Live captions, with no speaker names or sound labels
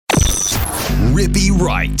Rippy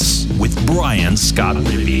Writes with Brian Scott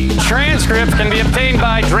Rippey. Transcripts can be obtained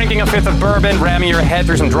by drinking a fifth of bourbon, ramming your head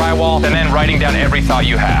through some drywall, and then writing down every thought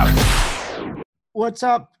you have. What's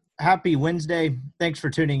up? Happy Wednesday. Thanks for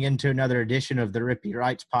tuning in to another edition of the Rippy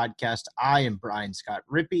Writes podcast. I am Brian Scott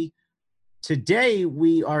Rippey. Today,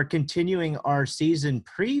 we are continuing our season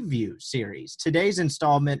preview series. Today's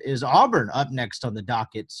installment is Auburn up next on the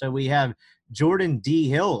docket. So we have Jordan D.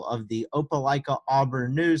 Hill of the Opelika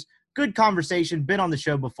Auburn News. Good conversation, been on the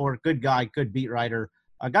show before, good guy, good beat writer.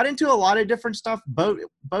 Got into a lot of different stuff. Bo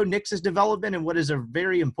Nix's development and what is a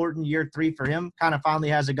very important year 3 for him. Kind of finally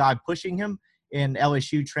has a guy pushing him in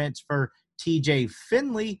LSU transfer TJ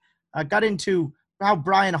Finley. Got into how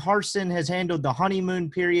Bryan Harsin has handled the honeymoon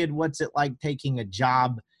period. What's it like taking a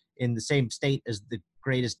job in the same state as the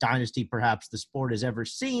greatest dynasty perhaps the sport has ever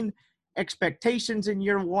seen? Expectations in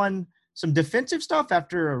year 1. Some defensive stuff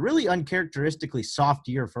after a really uncharacteristically soft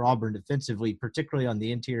year for Auburn defensively, particularly on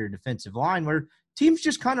the interior defensive line, where teams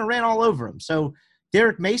just kind of ran all over them. So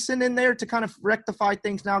Derek Mason in there to kind of rectify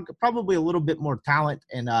things now, probably a little bit more talent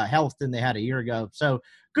and health than they had a year ago. So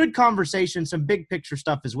good conversation, some big picture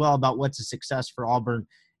stuff as well about what's a success for Auburn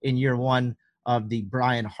in year 1 of the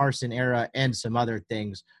Bryan Harsin era and some other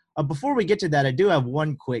things. Before we get to that, I do have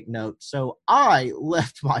one quick note. So I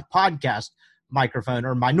left my podcast microphone,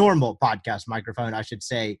 or my normal podcast microphone, I should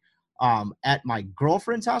say, at my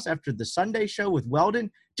girlfriend's house after the Sunday show with Weldon.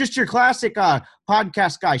 Just your classic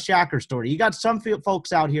podcast guy Shacker story. You got some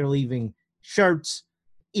folks out here leaving shirts,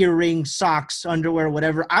 earrings, socks, underwear,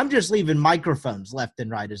 whatever. I'm just leaving microphones left and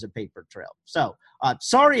right as a paper trail. So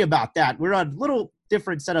sorry about that. We're on a little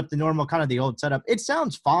different setup than normal, kind of the old setup. It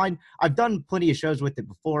sounds fine. I've done plenty of shows with it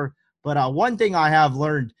before, but one thing I have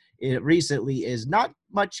learned recently is not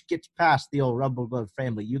much gets past the old Rubble Glove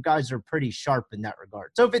family. You guys are pretty sharp in that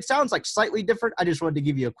regard. So if it sounds like slightly different, I just wanted to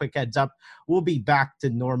give you a quick heads up. We'll be back to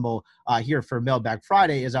normal here for Mailbag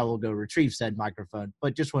Friday as I will go retrieve said microphone,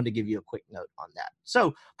 but just wanted to give you a quick note on that.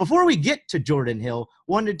 So before we get to Jordan Hill,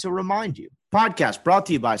 wanted to remind you. Podcast brought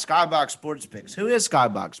to you by Skybox Sports Picks. Who is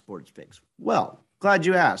Skybox Sports Picks? Well, glad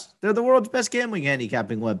you asked. They're the world's best gambling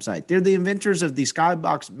handicapping website. They're the inventors of the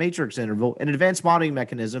Skybox Matrix Interval, an advanced modeling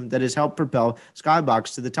mechanism that has helped propel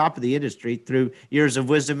Skybox to the top of the industry through years of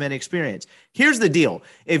wisdom and experience. Here's the deal.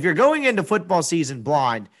 If you're going into football season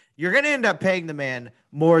blind, you're going to end up paying the man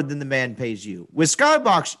more than the man pays you. With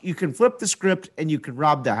Skybox, you can flip the script and you can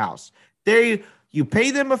rob the house. You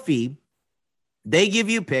pay them a fee, they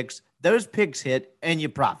give you picks, those picks hit, and you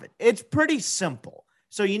profit. It's pretty simple.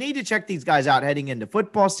 So you need to check these guys out heading into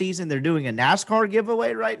football season. They're doing a NASCAR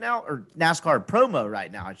giveaway right now, or NASCAR promo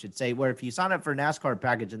right now, I should say, where if you sign up for a NASCAR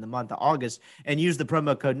package in the month of August and use the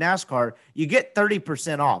promo code NASCAR, you get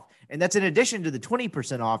 30% off. And that's in addition to the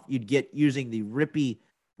 20% off you'd get using the Rippy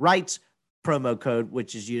Writes promo code,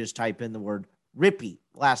 which is you just type in the word Rippy,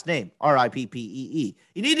 last name, Rippee.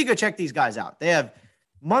 You need to go check these guys out. They have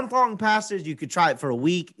month-long passes. You could try it for a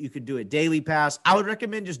week. You could do a daily pass. I would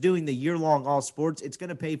recommend just doing the year-long all sports. It's going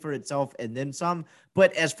to pay for itself and then some.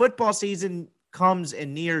 But as football season comes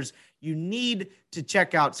and nears, you need to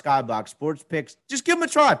check out Skybox Sports Picks. Just give them a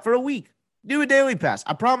try for a week. Do a daily pass.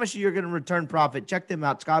 I promise you're going to return profit. Check them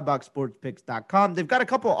out, skyboxsportspicks.com. They've got a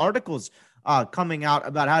couple articles coming out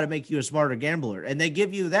about how to make you a smarter gambler, and they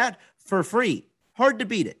give you that for free. Hard to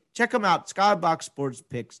beat it. Check them out,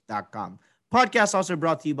 skyboxsportspicks.com. Podcast also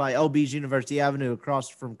brought to you by LB's University Avenue across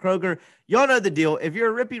from Kroger. Y'all know the deal. If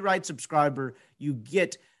you're a Rippy Writes subscriber, you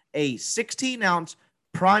get a 16-ounce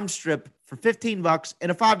prime strip for $15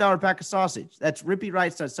 and a $5 pack of sausage. That's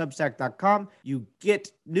rippywrites.substack.com. You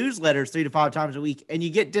get newsletters 3 to 5 times a week, and you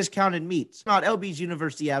get discounted meats. About LB's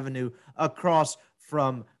University Avenue across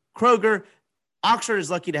from Kroger. Oxford is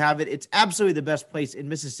lucky to have it. It's absolutely the best place in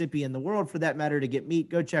Mississippi and the world, for that matter, to get meat.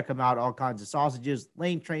 Go check them out. All kinds of sausages,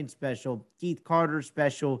 Lane Train special, Keith Carter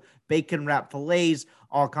special, bacon wrap fillets,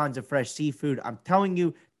 all kinds of fresh seafood. I'm telling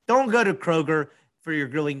you, don't go to Kroger for your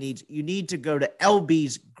grilling needs. You need to go to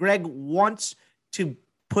LB's. Greg wants to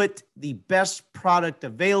put the best product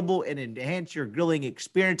available and enhance your grilling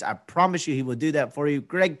experience. I promise you he will do that for you.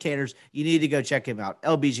 Greg Canners, you need to go check him out.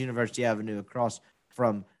 LB's University Avenue across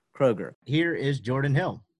from Kroger. Here is Jordan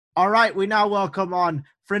Hill. All right, we now welcome on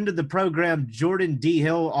friend of the program, Jordan D.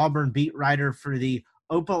 Hill, Auburn beat writer for the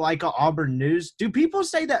Opelika Auburn News. Do people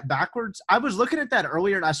say that backwards? I was looking at that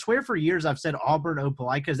earlier, and I swear for years I've said Auburn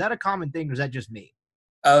Opelika. Is that a common thing, or is that just me?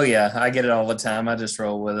 Oh, yeah, I get it all the time. I just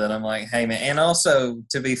roll with it. I'm like, hey, man. And also,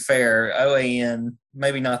 to be fair, OAN,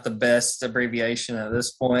 maybe not the best abbreviation at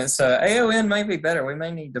this point. So AON may be better. We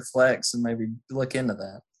may need to flex and maybe look into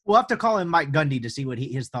that. We'll have to call him Mike Gundy to see what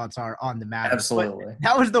his thoughts are on the matter. Absolutely. But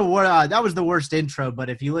that was the worst intro. But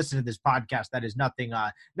if you listen to this podcast, that is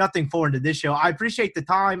nothing foreign to this show. I appreciate the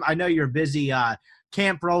time. I know you're busy.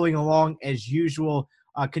 Camp rolling along as usual.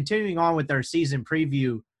 Continuing on with our season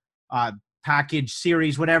preview package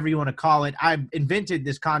series, whatever you want to call it. I've invented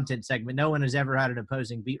this content segment. No one has ever had an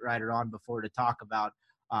opposing beat writer on before to talk about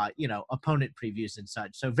opponent previews and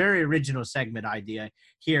such. So very original segment idea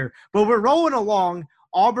here. But we're rolling along.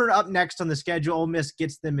 Auburn up next on the schedule. Ole Miss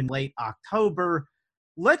gets them in late October.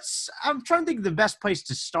 I'm trying to think of the best place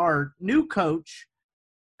to start. New coach.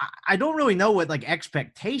 I don't really know what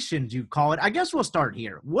expectations you call it. I guess we'll start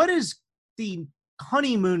here. What is the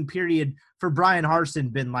honeymoon period for Brian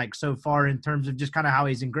Harsin been like so far in terms of just kind of how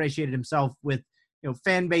he's ingratiated himself with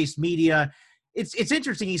fan base, media? It's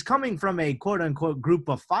interesting. He's coming from a quote unquote group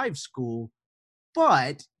of 5 school,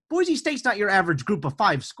 but Boise State's not your average group of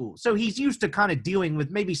 5 school. So he's used to kind of dealing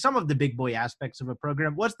with maybe some of the big boy aspects of a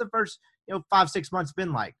program. What's the first 5-6 months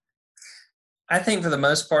been like? I think for the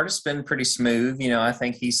most part, it's been pretty smooth. I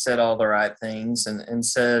think he said all the right things and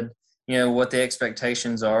said, what the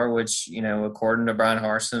expectations are, which, according to Brian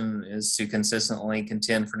Harsin, is to consistently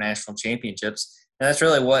contend for national championships. And that's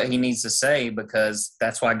really what he needs to say, because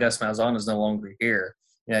that's why Gus Malzahn is no longer here.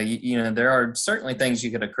 There are certainly things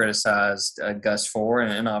you could have criticized Gus for,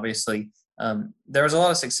 and obviously there was a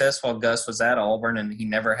lot of success while Gus was at Auburn, and he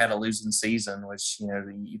never had a losing season, which,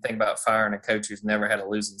 you think about firing a coach who's never had a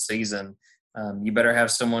losing season. You better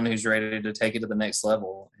have someone who's ready to take it to the next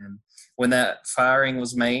level. And when that firing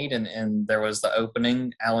was made and there was the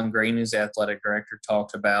opening, Alan Green, who's the athletic director,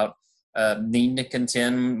 talked about needing to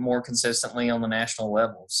contend more consistently on the national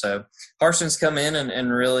level. So Harsin's come in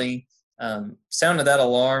and really sounded that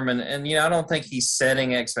alarm. And I don't think he's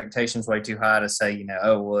setting expectations way too high to say,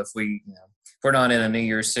 if we're not in a New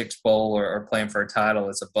Year's Six bowl or playing for a title,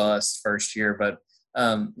 it's a bust first year. But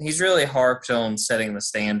he's really harped on setting the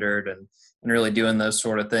standard and really doing those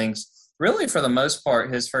sort of things. Really, for the most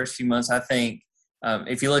part, his first few months, I think,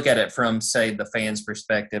 if you look at it from, say, the fans'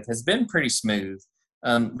 perspective, has been pretty smooth.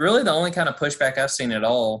 Really, the only kind of pushback I've seen at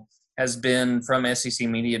all has been from SEC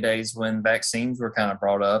media days when vaccines were kind of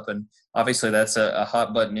brought up. And obviously that's a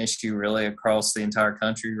hot button issue really across the entire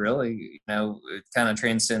country. Really, it kind of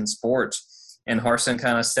transcends sports. And Harsin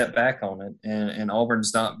kind of stepped back on it. And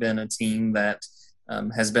Auburn's not been a team that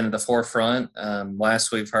has been at the forefront.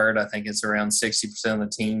 Last we've heard, I think it's around 60% of the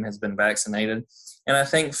team has been vaccinated. And I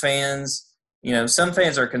think fans, some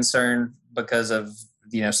fans are concerned because of,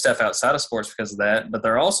 stuff outside of sports because of that. But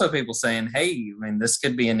there are also people saying, hey, this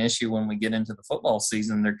could be an issue when we get into the football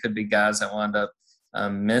season. There could be guys that wind up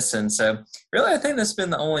missing. So really, I think that's been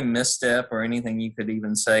the only misstep or anything you could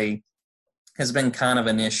even say has been kind of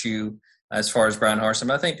an issue as far as Brian Harsin.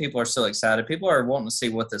 But I think people are still excited. People are wanting to see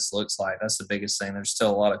what this looks like. That's the biggest thing. There's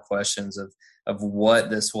still a lot of questions of what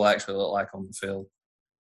this will actually look like on the field.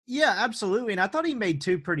 Yeah, absolutely. And I thought he made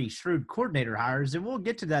 2 pretty shrewd coordinator hires, and we'll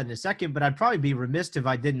get to that in a second, but I'd probably be remiss if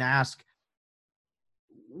I didn't ask,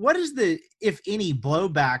 what is the, if any,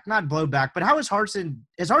 not blowback, but how has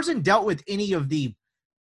Harsin dealt with any of the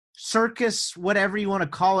circus, whatever you want to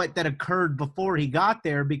call it, that occurred before he got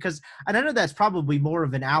there? Because I know that's probably more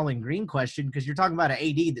of an Alan Green question, because you're talking about an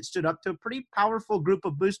AD that stood up to a pretty powerful group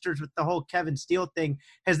of boosters with the whole Kevin Steele thing.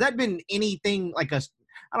 Has that been anything like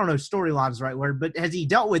I don't know, storyline's the right word, but has he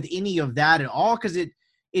dealt with any of that at all? Because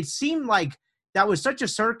it seemed like that was such a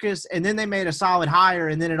circus, and then they made a solid hire,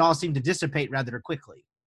 and then it all seemed to dissipate rather quickly.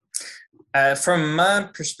 From my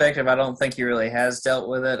perspective, I don't think he really has dealt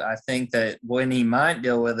with it. I think that when he might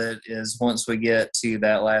deal with it is once we get to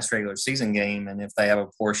that last regular season game, and if they have a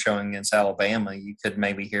poor showing against Alabama, you could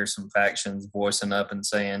maybe hear some factions voicing up and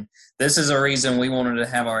saying, this is a reason we wanted to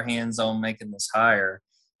have our hands on making this hire.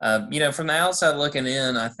 From the outside looking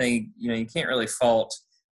in, I think, you can't really fault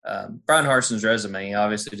Brian Harsin's resume. He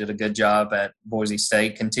obviously did a good job at Boise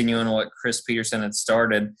State, continuing what Chris Peterson had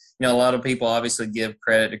started. A lot of people obviously give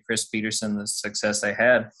credit to Chris Peterson, the success they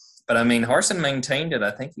had. But, Harsin maintained it. I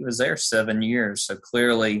think he was there 7 years. So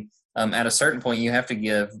clearly, at a certain point, you have to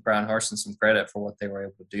give Brian Harsin some credit for what they were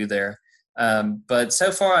able to do there. But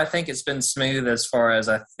so far, I think it's been smooth as far as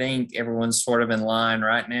I think everyone's sort of in line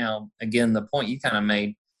right now. Again, the point you kind of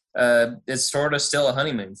made, it's sort of still a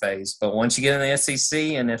honeymoon phase. But once you get in the SEC,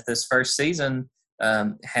 and if this first season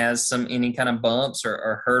has any kind of bumps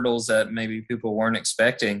or hurdles that maybe people weren't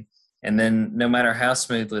expecting, and then no matter how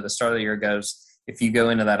smoothly the start of the year goes, if you go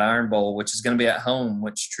into that Iron Bowl, which is going to be at home,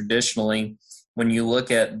 which traditionally, when you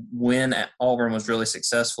look at when Auburn was really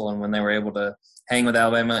successful and when they were able to hang with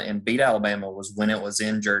Alabama and beat Alabama, was when it was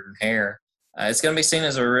in Jordan-Hare. it's going to be seen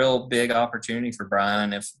as a real big opportunity for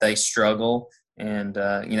Brian if they struggle. And,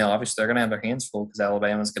 obviously they're going to have their hands full because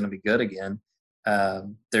Alabama's going to be good again.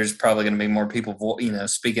 There's probably going to be more people,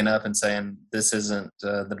 speaking up and saying this isn't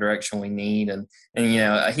the direction we need. And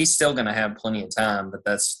he's still going to have plenty of time, but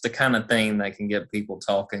that's the kind of thing that can get people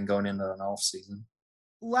talking going into an off season.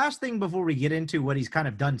 Last thing before we get into what he's kind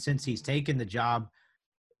of done since he's taken the job.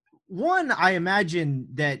 One, I imagine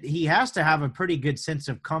that he has to have a pretty good sense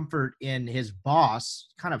of comfort in his boss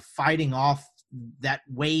kind of fighting off that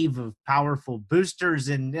wave of powerful boosters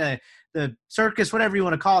and the circus, whatever you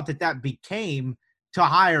want to call it, that became to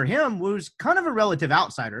hire him, was kind of a relative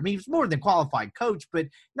outsider. I mean, he was more than qualified coach, but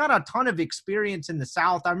not a ton of experience in the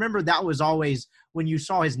South. I remember that was always, when you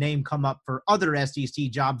saw his name come up for other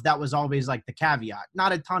SEC jobs, that was always like the caveat.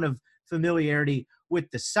 Not a ton of familiarity with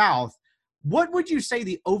the South. What would you say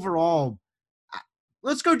the overall –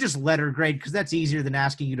 let's go just letter grade because that's easier than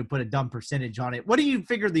asking you to put a dumb percentage on it. What do you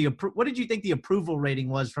figure what did you think the approval rating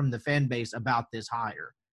was from the fan base about this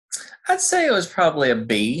hire? I'd say it was probably a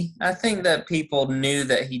B. I think that people knew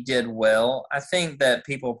that he did well. I think that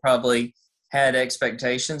people probably had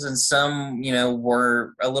expectations, and some,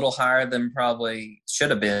 were a little higher than probably should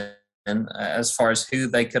have been as far as who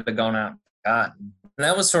they could have gone out and gotten. And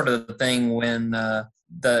that was sort of the thing when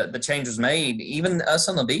the change was made. Even us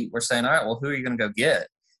on the beat were saying, all right, well, who are you going to go get?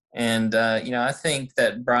 And, I think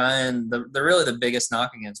that Brian, the biggest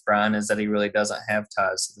knock against Brian is that he really doesn't have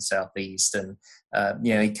ties to the Southeast. And,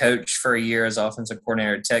 he coached for a year as offensive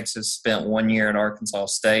coordinator at Texas, spent 1 year at Arkansas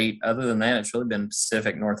State. Other than that, it's really been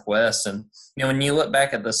Pacific Northwest. And, when you look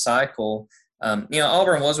back at the cycle,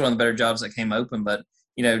 Auburn was one of the better jobs that came open. But,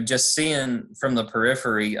 just seeing from the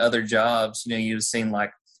periphery other jobs, you've seen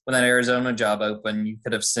like when that Arizona job opened, you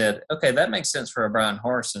could have said, okay, that makes sense for a Brian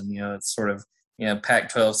Harsin. It's sort of,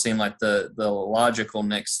 Pac-12 seemed like the logical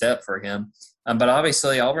next step for him. But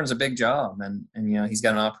obviously Auburn's a big job, and he's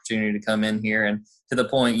got an opportunity to come in here. And to the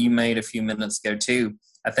point you made a few minutes ago too,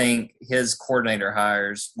 I think his coordinator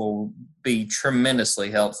hires will be tremendously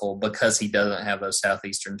helpful because he doesn't have those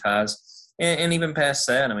Southeastern ties. And even past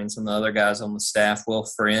that, I mean, some of the other guys on the staff, Will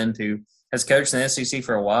Friend, who has coached in the SEC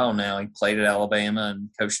for a while now. He played at Alabama and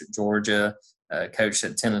coached at Georgia, coached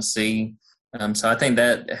at Tennessee. So I think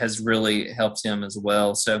that has really helped him as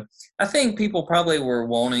well. So I think people probably were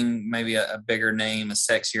wanting maybe a bigger name, a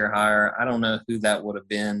sexier hire. I don't know who that would have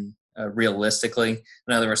been realistically.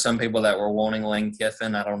 I know there were some people that were wanting Lane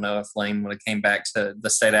Kiffin. I don't know if Lane would have came back to the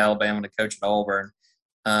state of Alabama to coach at Auburn.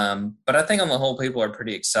 But I think on the whole, people are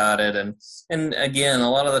pretty excited. And again,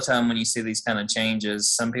 a lot of the time when you see these kind of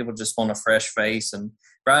changes, some people just want a fresh face. And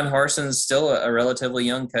Brian Harsin's still a relatively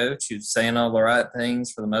young coach who's saying all the right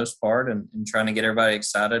things for the most part and trying to get everybody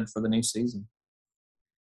excited for the new season.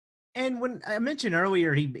 And when I mentioned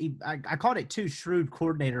earlier, I called it 2 shrewd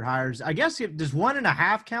coordinator hires. I guess does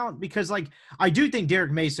 1.5 count? Because I do think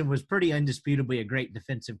Derek Mason was pretty indisputably a great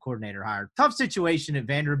defensive coordinator hire. Tough situation at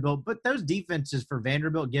Vanderbilt, but those defenses for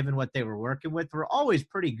Vanderbilt, given what they were working with, were always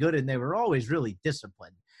pretty good, and they were always really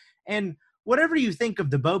disciplined. And whatever you think of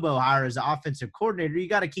the Bobo hire as an offensive coordinator, you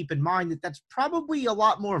got to keep in mind that that's probably a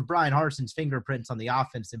lot more of Brian Harsin's fingerprints on the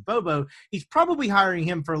offense than Bobo. He's probably hiring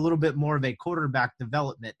him for a little bit more of a quarterback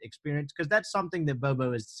development experience because that's something that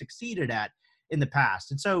Bobo has succeeded at in the past.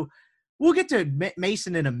 And so we'll get to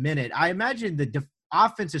Mason in a minute. I imagine the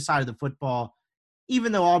offensive side of the football,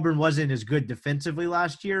 even though Auburn wasn't as good defensively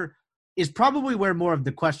last year, is probably where more of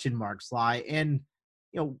the question marks lie. And,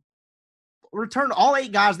 return all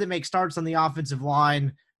 8 guys that make starts on the offensive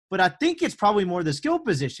line, but I think it's probably more the skill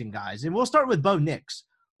position guys. And we'll start with Bo Nix.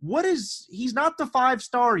 He's not the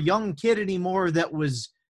 5-star young kid anymore that was,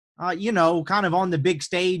 kind of on the big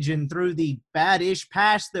stage and threw the bad-ish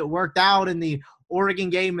pass that worked out in the Oregon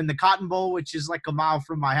game in the Cotton Bowl, which is like a mile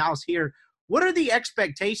from my house here. What are the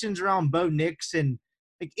expectations around Bo Nix? And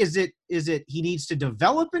is it he needs to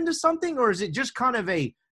develop into something, or is it just kind of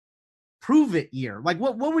a prove it year?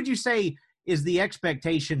 What would you say is the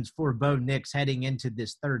expectations for Bo Nix heading into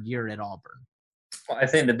this 3rd year at Auburn? Well, I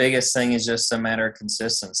think the biggest thing is just a matter of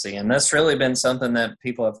consistency. And that's really been something that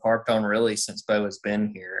people have harped on really since Bo has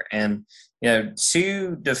been here. And,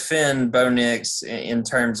 to defend Bo Nix in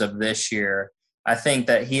terms of this year, I think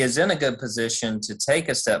that he is in a good position to take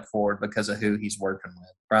a step forward because of who he's working with.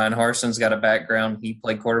 Brian Harsin's got a background. He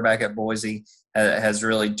played quarterback at Boise, has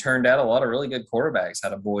really turned out a lot of really good quarterbacks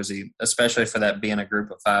out of Boise, especially for that being a group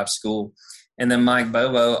of 5 school. And then Mike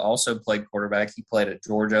Bobo also played quarterback. He played at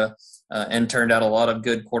Georgia and turned out a lot of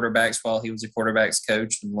good quarterbacks while he was a quarterbacks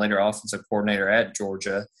coach and later offensive coordinator at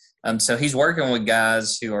Georgia. So he's working with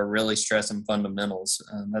guys who are really stressing fundamentals.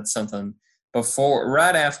 That's something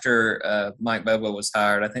right after Mike Bobo was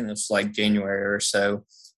hired, I think it was like January or so,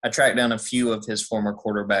 I tracked down a few of his former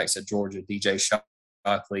quarterbacks at Georgia, DJ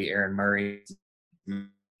Shockley, Aaron Murray.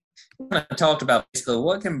 I talked about basically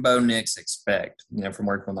what can Bo Nix expect, from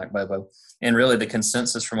working with Mike Bobo. And really the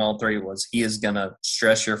consensus from all three was he is going to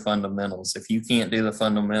stress your fundamentals. If you can't do the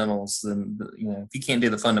fundamentals, then, if you can't do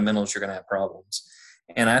the fundamentals, you're going to have problems.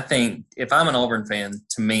 And I think if I'm an Auburn fan,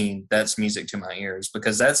 to me, that's music to my ears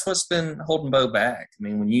because that's what's been holding Bo back. I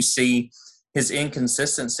mean, when you see his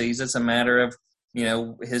inconsistencies, it's a matter of,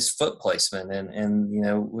 his foot placement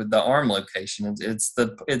and with the arm location. It's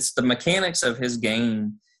the mechanics of his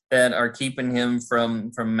game that are keeping him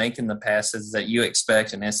from making the passes that you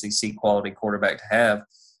expect an SEC quality quarterback to have.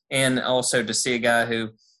 And also to see a guy who,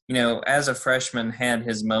 as a freshman had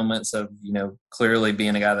his moments of, clearly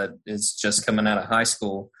being a guy that is just coming out of high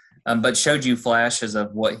school, but showed you flashes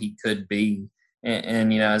of what he could be.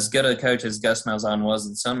 And as good a coach as Gus Malzahn was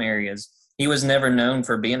in some areas, he was never known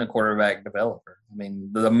for being a quarterback developer. I mean,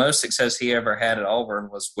 the most success he ever had at Auburn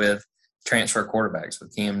was with transfer quarterbacks,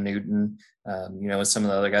 with Cam Newton, with some of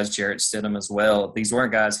the other guys, Jarrett Stidham as well. These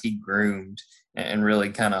weren't guys he groomed and really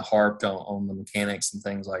kind of harped on the mechanics and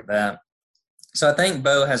things like that. So I think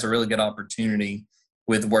Bo has a really good opportunity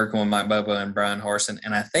with working with Mike Bobo and Brian Harsin.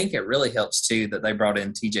 And I think it really helps, too, that they brought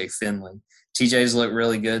in TJ Finley. TJ's looked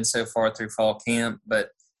really good so far through fall camp, but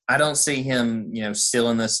I don't see him,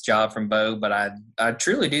 stealing this job from Bo, but I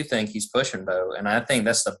truly do think he's pushing Bo. And I think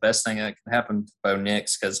that's the best thing that can happen to Bo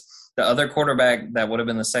Nix because the other quarterback that would have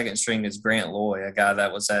been the second string is Grant Loy, a guy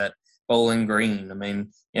that was at Bowling Green. I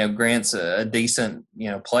mean, Grant's a decent,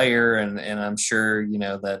 player, and I'm sure,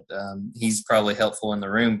 that he's probably helpful in the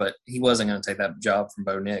room, but he wasn't going to take that job from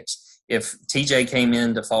Bo Nix. If TJ came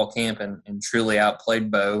into fall camp and truly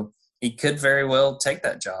outplayed Bo, he could very well take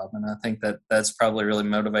that job. And I think that's probably really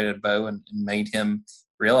motivated Bo and made him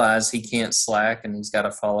realize he can't slack and he's got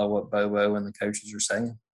to follow what Bobo and the coaches are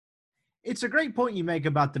saying. It's a great point you make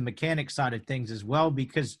about the mechanics side of things as well,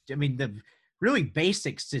 because, the really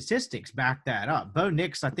basic statistics back that up. Bo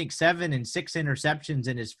Nix, I think 7 and 6 interceptions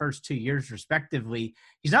in his first 2 years, respectively.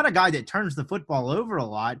 He's not a guy that turns the football over a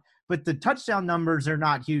lot, but the touchdown numbers are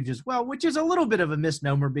not huge as well, which is a little bit of a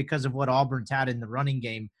misnomer because of what Auburn's had in the running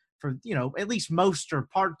game for, at least most or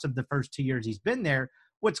parts of the first 2 years he's been there.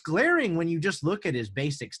 What's glaring when you just look at his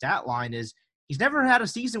basic stat line is he's never had a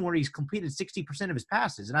season where he's completed 60% of his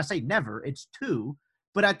passes. And I say never, it's 2,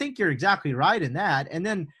 but I think you're exactly right in that. And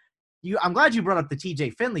then I'm glad you brought up the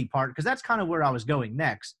TJ Finley part because that's kind of where I was going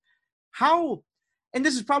next. And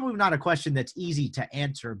this is probably not a question that's easy to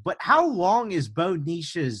answer, but how long is Bo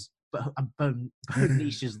Nix's I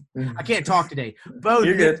can't talk today. Bo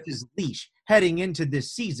Nix's leash heading into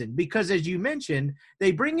this season? Because as you mentioned,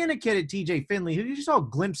 they bring in a kid at TJ Finley who you saw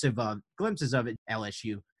glimpses of at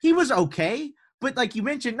LSU. He was okay, but like you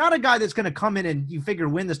mentioned, not a guy that's going to come in and you figure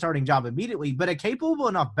win the starting job immediately, but a capable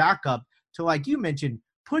enough backup to, like you mentioned,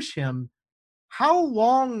 push him. How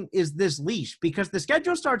long is this leash? Because the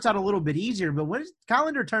schedule starts out a little bit easier, but when the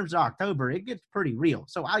calendar turns to October, it gets pretty real.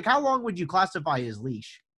 So how long would you classify his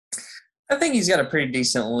leash? I think he's got a pretty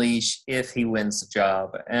decent leash if he wins the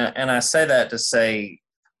job. And I say that to say,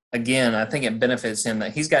 again, I think it benefits him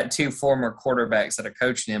that he's got 2 former quarterbacks that are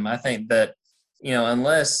coaching him. I think that,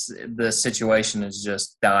 unless the situation is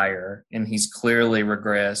just dire and he's clearly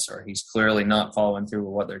regressed or he's clearly not following through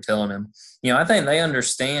with what they're telling him, I think they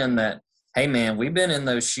understand that, hey, man, we've been in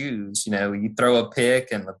those shoes. You throw a pick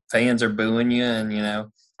and the fans are booing you and,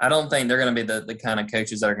 I don't think they're going to be the kind of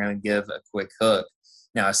coaches that are going to give a quick hook.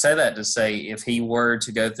 Now, I say that to say if he were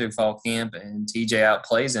to go through fall camp and TJ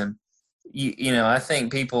outplays him, I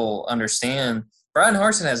think people understand Brian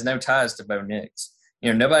Harsin has no ties to Bo Nix.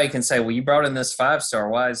 Nobody can say, well, you brought in this 5-star.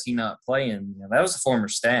 Why is he not playing? That was a former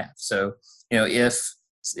staff. So, if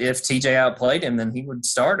TJ outplayed him, then he would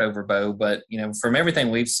start over Bo. But, from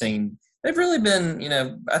everything we've seen, they've really been,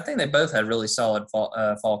 I think they both had really solid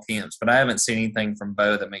fall camps. But I haven't seen anything from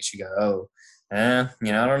Bo that makes you go, oh, I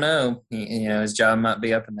don't know. His job might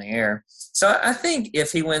be up in the air. So I think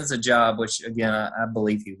if he wins the job, which, again, I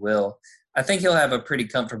believe he will, I think he'll have a pretty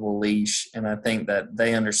comfortable leash. And I think that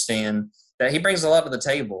they understand that he brings a lot to the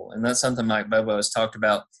table. And that's something Mike Bobo has talked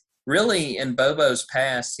about. Really, in Bobo's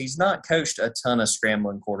past, he's not coached a ton of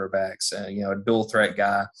scrambling quarterbacks, a dual threat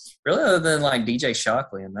guy, really other than like DJ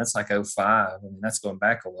Shockley. And that's like 05. That's going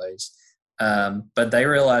back a ways. But they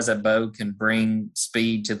realize that Bo can bring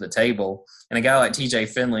speed to the table. And a guy like TJ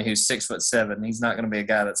Finley, who's 6'7", he's not going to be a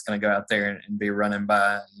guy that's going to go out there and be running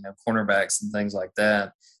by, cornerbacks and things like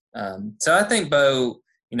that. So I think Bo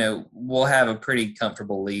we'll have a pretty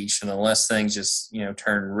comfortable leash. And unless things just,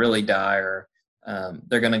 turn really dire,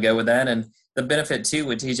 they're going to go with that. And the benefit, too,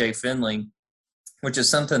 with TJ Finley, which is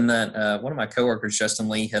something that one of my coworkers, Justin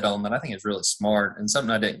Lee, hit on that I think is really smart and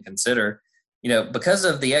something I didn't consider. Because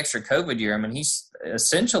of the extra COVID year, he's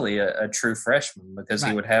essentially a true freshman because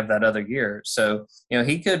he would have that other year. So,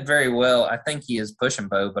 he could very well, I think he is pushing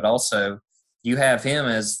Bo, but also you have him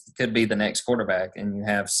as could be the next quarterback, and you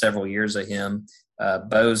have several years of him.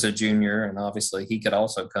 Bo's a junior, and obviously he could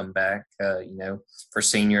also come back, for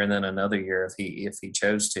senior and then another year if he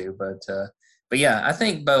chose to. But yeah, I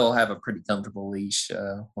think Bo will have a pretty comfortable leash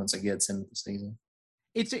once it gets into the season.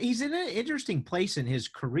 He's in an interesting place in his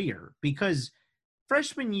career because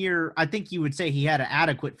freshman year, I think you would say he had an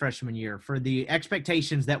adequate freshman year for the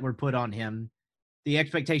expectations that were put on him, the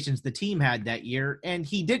expectations the team had that year, and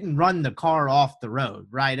he didn't run the car off the road,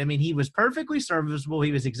 right? He was perfectly serviceable.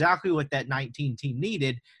 He was exactly what that 19 team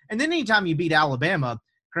needed. And then anytime you beat Alabama,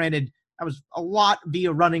 granted, that was a lot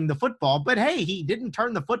via running the football, but hey, he didn't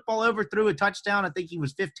turn the football over, threw a touchdown. I think he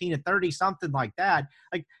was 15 to 30, something like that.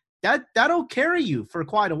 That'll carry you for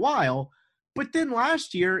quite a while. But then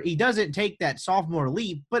last year, he doesn't take that sophomore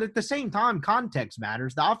leap. But at the same time, context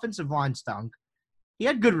matters. The offensive line stunk. He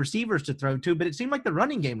had good receivers to throw to, but it seemed like the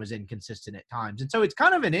running game was inconsistent at times. And so it's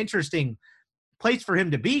kind of an interesting place for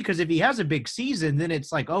him to be because if he has a big season, then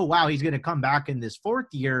it's like, oh, wow, he's going to come back in this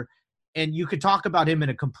fourth year. And you could talk about him in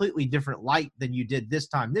a completely different light than you did this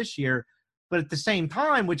time this year. But at the same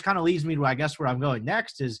time, which kind of leads me to, I guess, where I'm going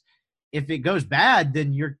next is, if it goes bad,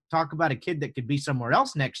 then you're talking about a kid that could be somewhere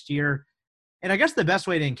else next year. And I guess the best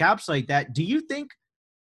way to encapsulate that, do you think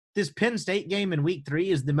this Penn State game in week 3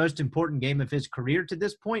 is the most important game of his career to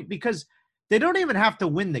this point? Because they don't even have to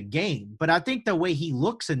win the game, but I think the way he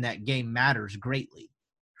looks in that game matters greatly.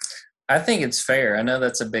 I think it's fair. I know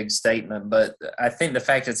that's a big statement, but I think the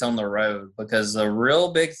fact it's on the road, because the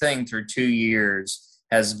real big thing through 2 years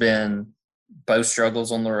has been both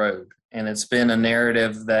struggles on the road. And it's been a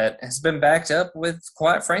narrative that has been backed up with,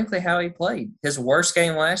 quite frankly, how he played. His worst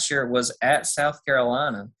game last year was at South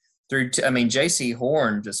Carolina. J.C.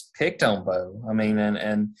 Horn just picked on Bo.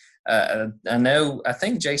 I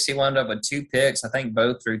think J.C. wound up with 2 picks. I think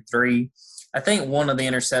Bo threw 3. I think one of the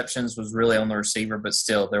interceptions was really on the receiver, but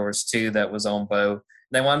still there was 2 that was on Bo.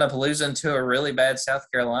 They wound up losing to a really bad South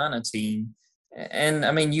Carolina team.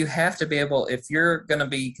 And, you have to be able – if you're going to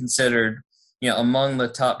be considered – among the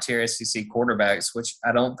top tier SEC quarterbacks, which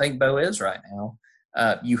I don't think Bo is right now,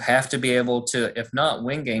 you have to be able to, if not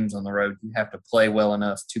win games on the road, you have to play well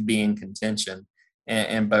enough to be in contention.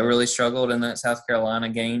 And Bo really struggled in that South Carolina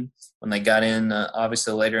game when they got in,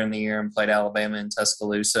 obviously later in the year and played Alabama in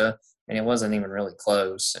Tuscaloosa, and it wasn't even really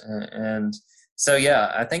close. And so,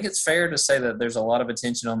 yeah, I think it's fair to say that there's a lot of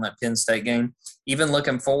attention on that Penn State game. Even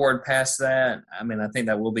looking forward past that, I think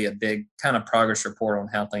that will be a big kind of progress report on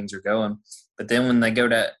how things are going. But then when they go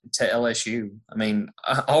to LSU,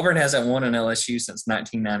 Auburn hasn't won an LSU since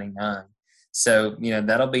 1999. So,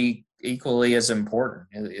 that'll be equally as important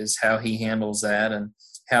is how he handles that and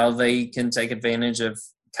how they can take advantage of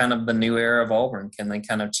kind of the new era of Auburn. Can they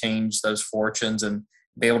kind of change those fortunes and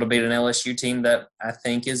be able to beat an LSU team that I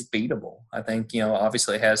think is beatable? I think,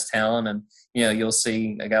 obviously has talent and, you'll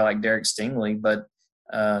see a guy like Derek Stingley, but,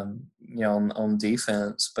 on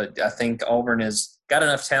defense. But I think Auburn has got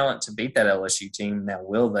enough talent to beat that LSU team. Now,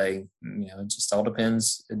 will they? It just all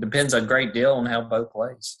depends. It depends a great deal on how Bo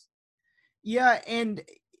plays. Yeah, and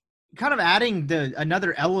kind of adding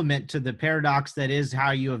another element to the paradox that is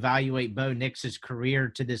how you evaluate Bo Nix's career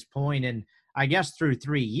to this point, and I guess through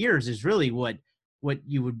 3 years is really what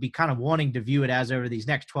you would be kind of wanting to view it as over these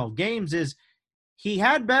next 12 games is he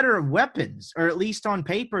had better weapons, or at least on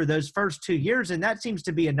paper, those first 2 years. And that seems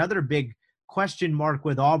to be another big question mark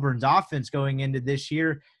with Auburn's offense going into this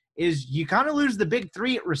year is you kind of lose the big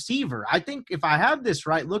 3 at receiver. I think if I have this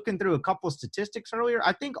right, looking through a couple of statistics earlier,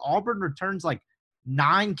 I think Auburn returns like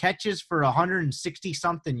 9 catches for 160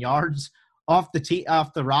 something yards off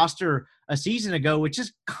the roster a season ago, which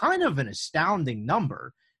is kind of an astounding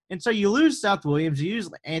number. And so you lose Seth Williams, you lose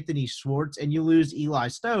Anthony Schwartz, and you lose Eli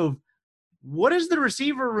Stove. What does the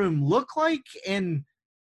receiver room look like? And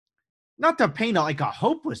not to paint like a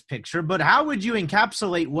hopeless picture, but how would you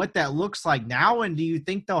encapsulate what that looks like now? And do you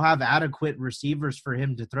think they'll have adequate receivers for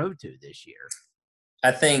him to throw to this year?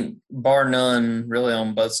 I think bar none, really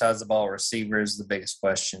on both sides of the ball, receiver is the biggest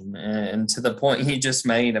question. And to the point you just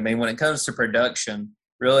made, when it comes to production,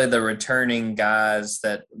 really the returning guys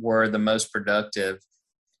that were the most productive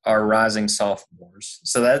are rising sophomores.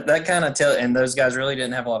 So that kind of and those guys really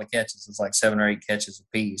didn't have a lot of catches. It's like 7 or 8 catches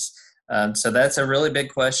apiece. So that's a really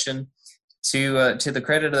big question. to the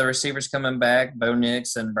credit of the receivers coming back, Bo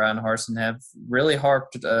Nix and Brian Harsin have really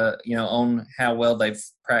harped, on how well they've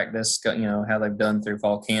practiced, how they've done through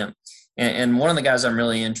fall camp. And one of the guys I'm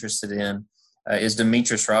really interested in is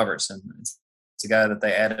Demetrius Robertson. It's a guy that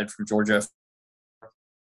they added from Georgia.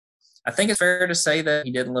 I think it's fair to say that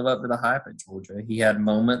he didn't live up to the hype at Georgia. He had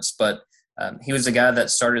moments, but he was a guy that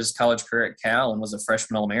started his college career at Cal and was a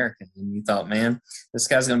freshman All-American. And you thought, man, this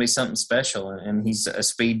guy's going to be something special. And he's a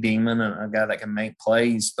speed demon and a guy that can make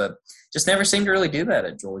plays, but just never seemed to really do that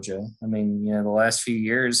at Georgia. I mean, the last few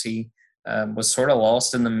years he was sort of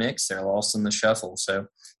lost in the mix there, lost in the shuffle. So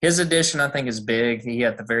his addition, I think, is big. He,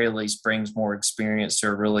 at the very least, brings more experience to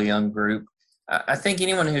a really young group. I think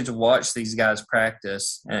anyone who's watched these guys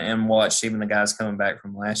practice and watched even the guys coming back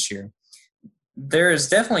from last year, there is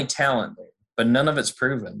definitely talent there, but none of it's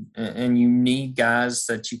proven. And you need guys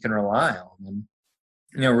that you can rely on.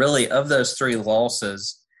 And, really, of those 3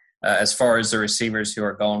 losses, as far as the receivers who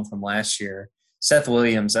are gone from last year, Seth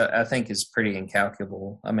Williams, I think, is pretty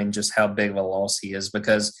incalculable. I mean, just how big of a loss he is,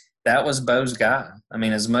 because that was Bo's guy. I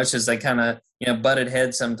mean, as much as they kind of, butted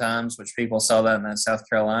heads sometimes, which people saw that in that South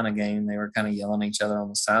Carolina game, they were kind of yelling at each other on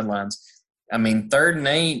the sidelines. I mean, 3rd and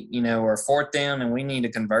 8, or 4th down, and we need a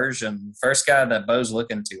conversion. First guy that Bo's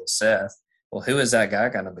looking to is Seth. Well, who is that guy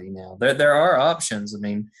going to be now? There are options. I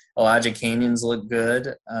mean, Elijah Canyons look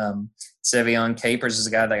good. Sevion Capers is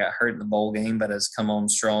a guy that got hurt in the bowl game, but has come on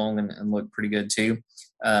strong and looked pretty good too.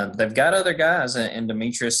 They've got other guys, and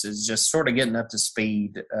Demetrius is just sort of getting up to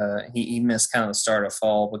speed. He missed kind of the start of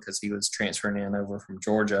fall because he was transferring in over from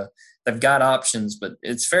Georgia. They've got options, but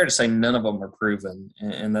it's fair to say none of them are proven,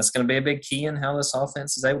 and that's going to be a big key in how this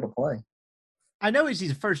offense is able to play. I know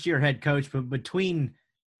he's a first-year head coach, but between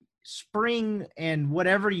spring and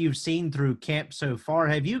whatever you've seen through camp so far,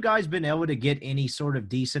 have you guys been able to get any sort of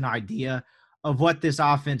decent idea of what this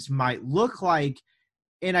offense might look like?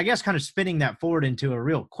 And I guess kind of spinning that forward into a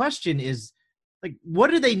real question is, like,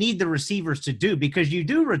 what do they need the receivers to do? Because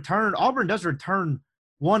Auburn does return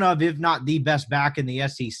one of, if not the best back in the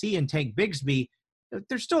SEC, and Tank Bigsby.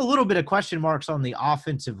 There's still a little bit of question marks on the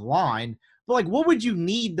offensive line. But, like, what would you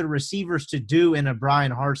need the receivers to do in a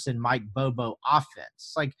Brian Harsin, Mike Bobo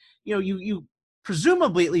offense? Like, you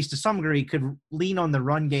presumably, at least to some degree, could lean on the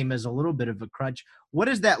run game as a little bit of a crutch. What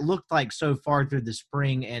does that look like so far through the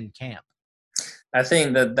spring and camp? I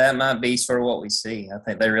think that might be sort of what we see. I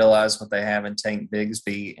think they realize what they have in Tank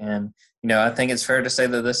Bigsby. And, I think it's fair to say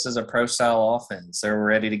that this is a pro-style offense. They're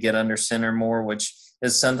ready to get under center more, which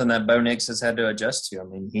is something that Bo Nix has had to adjust to. I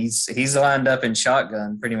mean, he's lined up in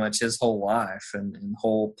shotgun pretty much his whole life and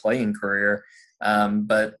whole playing career.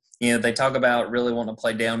 But, they talk about really wanting to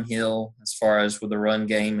play downhill as far as with the run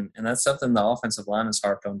game, and that's something the offensive line has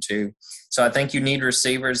harped on too. So I think you need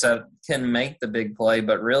receivers that can make the big play,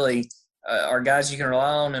 but really are guys you can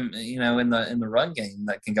rely on, in the run game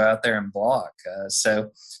that can go out there and block.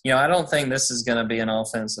 So I don't think this is going to be an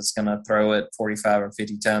offense that's going to throw it 45 or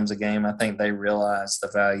 50 times a game. I think they realize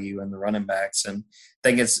the value in the running backs, and I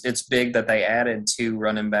think it's big that they added 2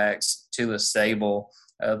 running backs to the stable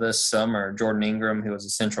this summer. Jordan Ingram, who was a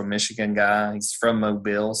Central Michigan guy, he's from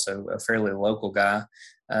Mobile, so a fairly local guy.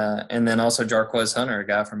 And then also Jarquez Hunter, a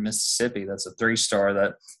guy from Mississippi that's a 3-star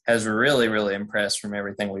that has really, really impressed from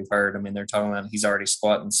everything we've heard. I mean, they're talking about he's already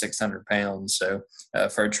squatting 600 pounds. So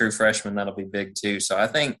for a true freshman, that'll be big too. So I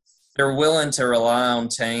think they're willing to rely on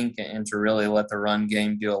Tank and to really let the run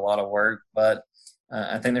game do a lot of work. But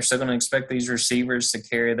I think they're still going to expect these receivers to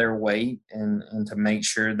carry their weight and to make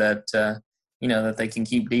sure that that they can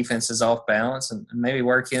keep defenses off balance and maybe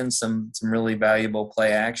work in some really valuable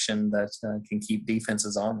play action that can keep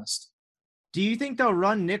defenses honest. Do you think they'll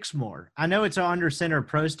run Nix more? I know it's an under center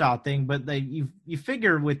pro style thing, but you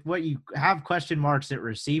figure with what you have question marks at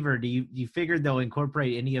receiver, do you figure they'll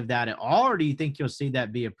incorporate any of that at all, or do you think you'll see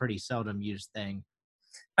that be a pretty seldom used thing?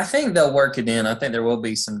 I think they'll work it in. I think there will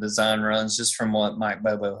be some design runs just from what Mike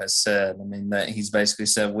Bobo has said. I mean, that he's basically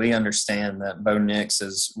said, we understand that Bo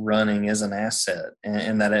Nix's running is an asset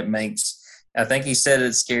and that it makes – I think he said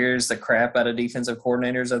it scares the crap out of defensive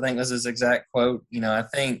coordinators. I think was his exact quote. I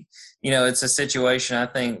think, it's a situation, I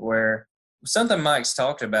think, where something Mike's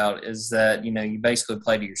talked about is that, you basically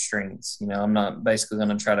play to your strengths. I'm not basically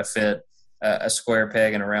going to try to fit a square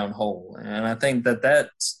peg in a round hole. And I think that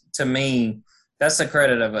to me – that's the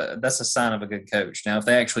credit that's a sign of a good coach. Now, if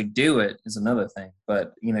they actually do it is another thing,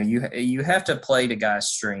 but you have to play to guys'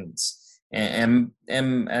 strengths, and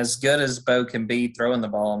as good as Bo can be throwing the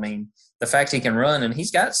ball, I mean, the fact he can run and he's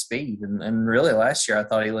got speed, and really last year I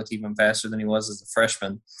thought he looked even faster than he was as a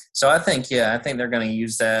freshman. So I think they're going to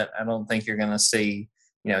use that. I don't think you're going to see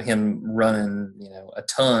him running, a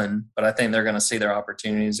ton. But I think they're going to see their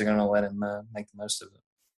opportunities. They're going to let him make the most of it.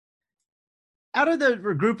 Out of the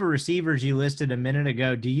group of receivers you listed a minute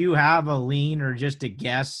ago, do you have a lean or just a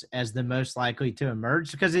guess as the most likely to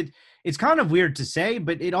emerge? Because it's kind of weird to say,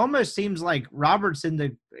 but it almost seems like Robertson,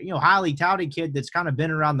 the highly touted kid that's kind of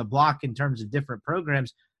been around the block in terms of different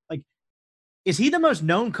programs. Like, is he the most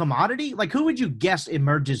known commodity? Like, who would you guess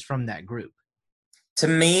emerges from that group? To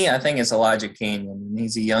me, I think it's Elijah Canyon.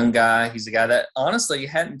 He's a young guy. He's a guy that honestly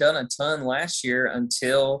hadn't done a ton last year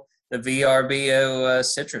until the VRBO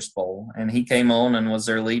Citrus Bowl, and he came on and was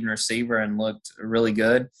their leading receiver and looked really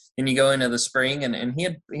good. Then you go into the spring, and he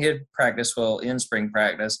had practiced well in spring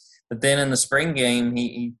practice, but then in the spring game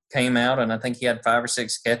he came out and I think he had 5 or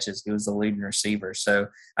 6 catches. He was the leading receiver, so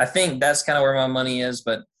I think that's kind of where my money is.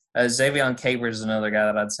 But Xavier Capers is another guy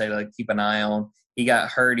that I'd say to keep an eye on. He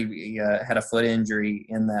got hurt. He had a foot injury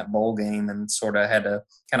in that bowl game and sort of had to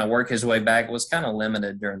kind of work his way back. Was kind of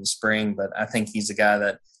limited during the spring, but I think he's a guy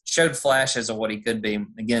that showed flashes of what he could be.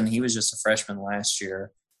 Again, he was just a freshman last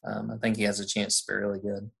year. I think he has a chance to be really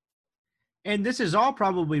good. And this is all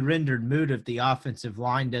probably rendered moot if the offensive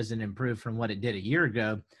line doesn't improve from what it did a year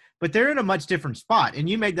ago. But they're in a much different spot. And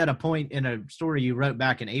you made that a point in a story you wrote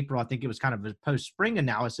back in April. I think it was kind of a post-spring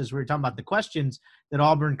analysis. We were talking about the questions that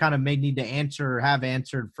Auburn kind of may need to answer or have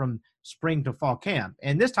answered from spring to fall camp.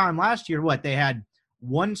 And this time last year, they had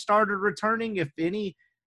 1 starter returning, if any.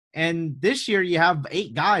 And this year you have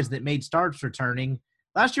 8 guys that made starts returning.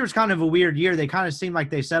 Last year was kind of a weird year. They kind of seemed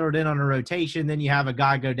like they settled in on a rotation. Then you have a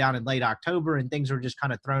guy go down in late October and things were just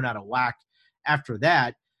kind of thrown out of whack after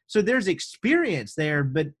that. So there's experience there,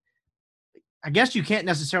 but I guess you can't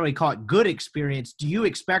necessarily call it good experience. Do you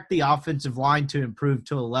expect the offensive line to improve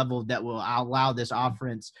to a level that will allow this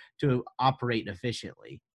offense to operate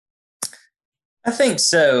efficiently? I think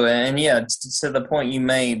so. And, to the point you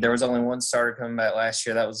made, there was only 1 starter coming back last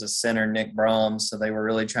year. That was the center, Nick Brahms. So they were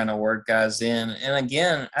really trying to work guys in. And,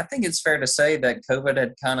 again, I think it's fair to say that COVID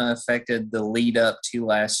had kind of affected the lead up to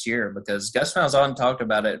last year because Gus Malzahn talked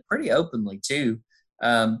about it pretty openly too,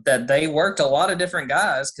 that they worked a lot of different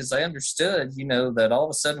guys because they understood, that all of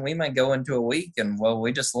a sudden we may go into a week and,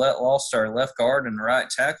 we just lost our left guard and right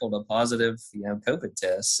tackle to positive, COVID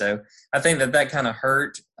test. So I think that kind of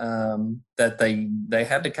hurt that they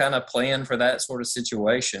had to kind of plan for that sort of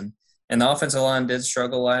situation. And the offensive line did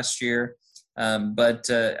struggle last year. But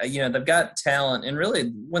they've got talent. And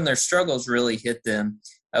really when their struggles really hit them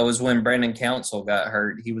was when Brandon Council got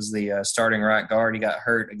hurt. He was the starting right guard. He got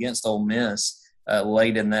hurt against Ole Miss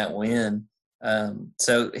late in that win.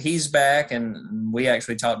 So he's back, and we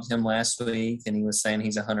actually talked to him last week, and he was saying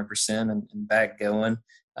he's 100% and back going.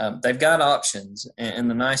 They've got options, and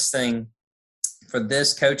the nice thing for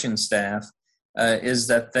this coaching staff is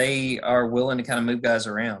that they are willing to kind of move guys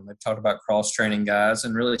around. They've talked about cross-training guys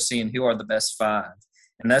and really seeing who are the best 5.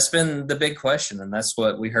 And that's been the big question, and that's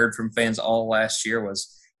what we heard from fans all last year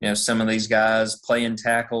was, some of these guys playing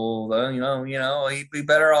tackle, he'd be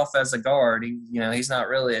better off as a guard. He's not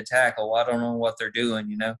really a tackle. I don't know what they're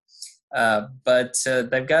doing, But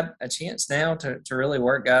they've got a chance now to really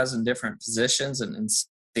work guys in different positions and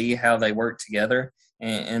see how they work together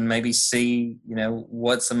and maybe see,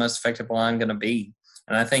 what's the most effective line going to be.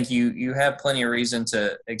 And I think you have plenty of reason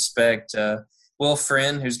to expect Will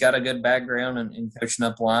Friend, who's got a good background in coaching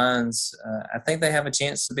up lines. I think they have a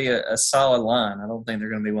chance to be a solid line. I don't think they're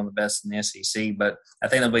going to be one of the best in the SEC, but I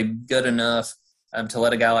think they'll be good enough to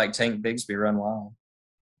let a guy like Tank Bigsby run wild.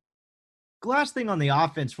 Last thing on the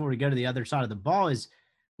offense before we go to the other side of the ball is,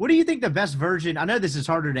 what do you think the best version – I know this is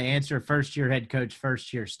harder to answer, first-year head coach,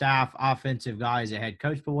 first-year staff, offensive guy as a head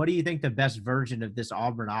coach, but what do you think the best version of this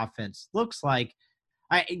Auburn offense looks like?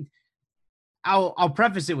 I'll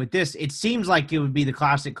preface it with this. It seems like it would be the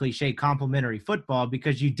classic cliche complementary football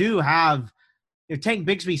because you do have Tank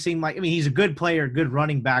Bigsby seemed like – he's a good player, good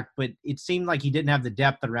running back, but it seemed like he didn't have the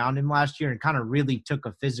depth around him last year and kind of really took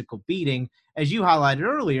a physical beating. As you highlighted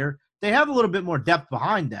earlier, they have a little bit more depth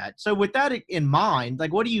behind that. So with that in mind,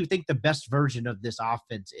 what do you think the best version of this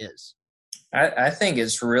offense is? I think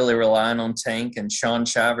it's really relying on Tank and Sean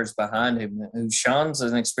Shivers behind him. Sean's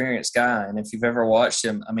an experienced guy, and if you've ever watched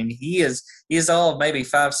him, he is all maybe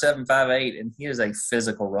 5'7", 5'8", and he is a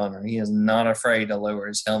physical runner. He is not afraid to lower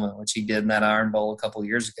his helmet, which he did in that Iron Bowl a couple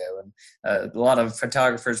years ago. And a lot of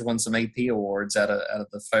photographers won some AP awards out of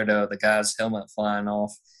the photo of the guy's helmet flying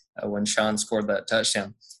off when Sean scored that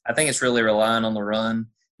touchdown. I think it's really relying on the run,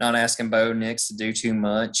 not asking Bo Nix to do too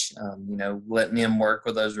much, letting him work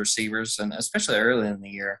with those receivers, and especially early in the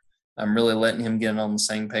year, really letting him get on the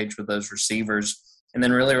same page with those receivers. and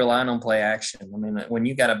then really relying on play action. I mean, when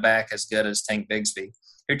you got a back as good as Tank Bigsby,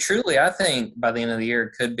 who truly, I think, by the end of the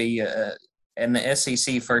year could be an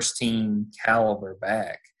SEC first team caliber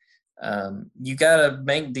back. You got to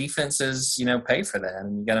make defenses, pay for that.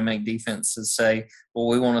 And you got to make defenses say, well,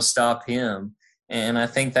 we want to stop him. And I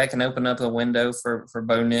think that can open up the window for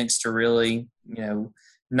Bo Nix to really,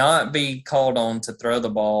 not be called on to throw the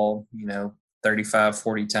ball, 35,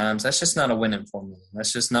 40 times. That's just not a winning formula.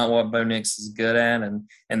 That's just not what Bo Nix is good at.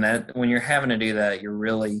 And that when you're having to do that, you're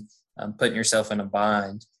really putting yourself in a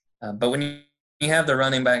bind. But when you have the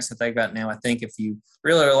running backs that they've got now, I think if you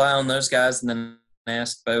really rely on those guys and then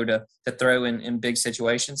ask Bo to throw in big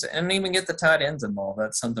situations and even get the tight ends involved,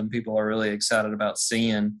 that's something people are really excited about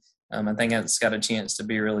seeing. I think it's got a chance to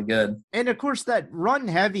be really good. And, of course, that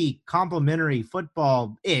run-heavy complementary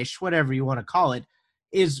football-ish, whatever you want to call it,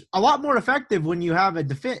 is a lot more effective when you have a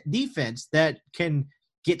defense that can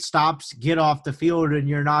get stops, get off the field, and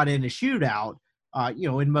you're not in a shootout.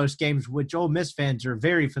 In most games, which Ole Miss fans are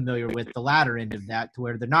very familiar with, the latter end of that, to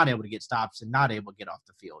where they're not able to get stops and not able to get off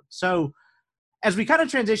the field. So as we kind of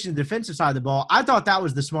transition to the defensive side of the ball, I thought that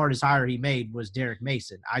was the smartest hire he made was Derek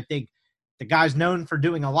Mason. I think the guy's known for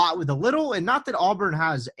doing a lot with a little, and not that Auburn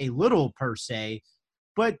has a little per se,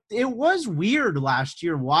 but it was weird last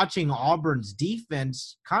year watching Auburn's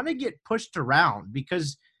defense kind of get pushed around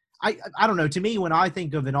because I don't know. To me, when I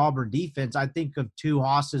think of an Auburn defense, I think of two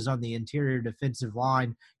hosses on the interior defensive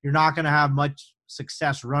line. You're not going to have much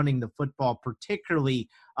success running the football, particularly,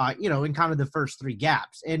 in kind of the first three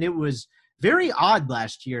gaps. And it was very odd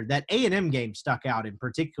last year. That A&M game stuck out in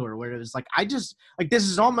particular, where it was like, this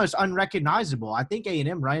is almost unrecognizable. I think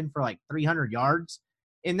A&M ran for like 300 yards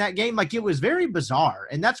in that game. Like, it was very bizarre.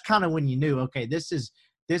 And that's kind of when you knew, okay, this is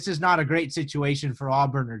not a great situation for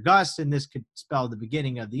Auburn or Gus, and this could spell the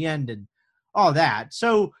beginning of the end and all that.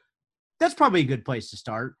 So that's probably a good place to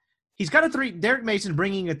start. He's got Derek Mason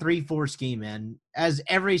bringing a 3-4 scheme in, as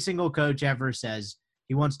every single coach ever says.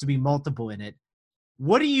 He wants to be multiple in it.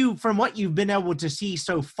 From what you've been able to see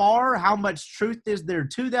so far, how much truth is there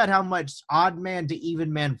to that? How much odd man to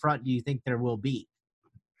even man front do you think there will be?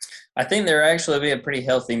 I think there actually be a pretty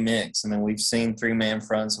healthy mix. I mean, we've seen 3-man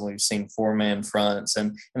fronts and we've seen 4-man fronts.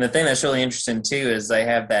 And the thing that's really interesting, too, is they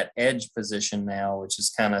have that edge position now, which is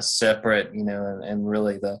kind of separate, and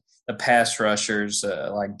really the pass rushers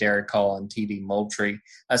like Derek Hall and T.D. Moultrie.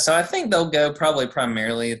 So I think they'll go probably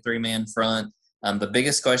primarily a 3-man front. The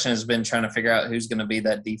biggest question has been trying to figure out who's going to be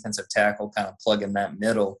that defensive tackle, kind of plug in that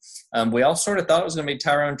middle. We all sort of thought it was going to be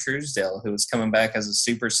Tyrone Truesdale, who was coming back as a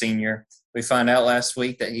super senior. We found out last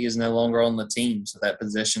week that he is no longer on the team, so that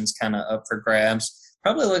position's kind of up for grabs.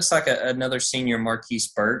 Probably looks like another senior, Marquise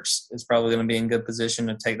Burks, is probably going to be in good position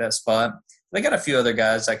to take that spot. They got a few other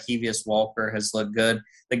guys, like Hevius Walker has looked good.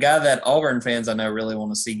 The guy that Auburn fans I know really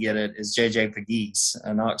want to see get it is J.J. Pegues,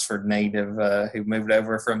 an Oxford native who moved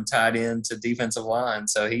over from tight end to defensive line.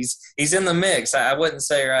 So he's in the mix. I wouldn't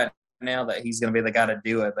say right now that he's going to be the guy to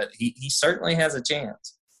do it, but he certainly has a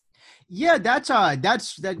chance. Yeah, that's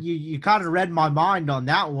that you kind of read my mind on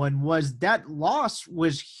that one. Was that loss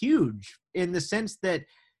was huge in the sense that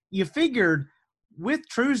you figured with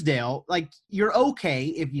Truesdale, like, you're okay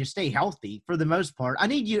if you stay healthy for the most part. I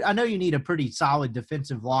know you need a pretty solid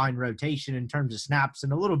defensive line rotation in terms of snaps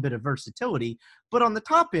and a little bit of versatility, but on the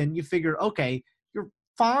top end, you figure, okay, you're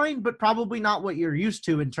fine, but probably not what you're used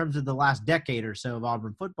to in terms of the last decade or so of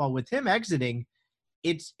Auburn football. With him exiting,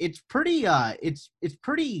 it's pretty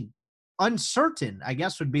uncertain, I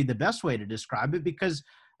guess would be the best way to describe it, because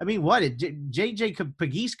I mean, J.J.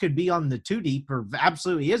 Pegues could be on the 2-deep, or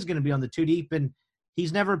absolutely is going to be on the 2-deep, and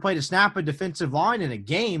he's never played a snap of defensive line in a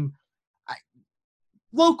game.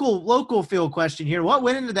 Local field question here. What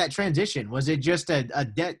went into that transition? Was it just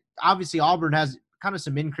obviously Auburn has kind of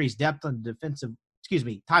some increased depth on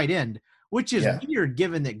tight end, which is weird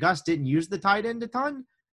given that Gus didn't use the tight end a ton.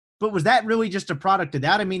 But was that really just a product of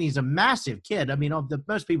that? I mean, he's a massive kid. I mean,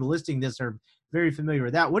 most people listening to this are very familiar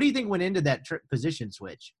with that. What do you think went into that position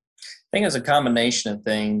switch? I think it's a combination of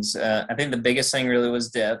things. I think the biggest thing really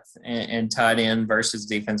was depth and tight end versus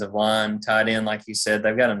defensive line. Tight end, like you said,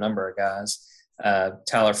 they've got a number of guys.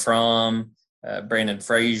 Tyler Fromm, Brandon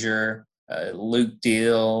Frazier, Luke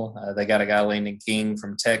Deal. They got a guy, Landon King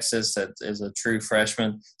from Texas, that is a true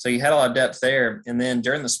freshman. So you had a lot of depth there. And then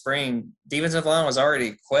during the spring, defensive line was already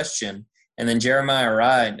a question. And then Jeremiah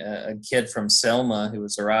Wright, a kid from Selma who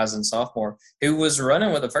was a rising sophomore, who was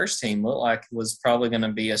running with the first team, looked like was probably going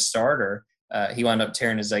to be a starter. He wound up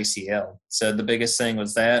tearing his ACL. So the biggest thing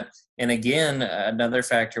was that. And again, another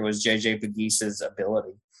factor was J.J. Pegues'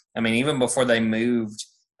 ability. I mean, even before they moved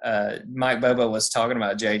Mike Bobo was talking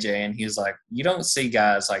about JJ, and he was like, you don't see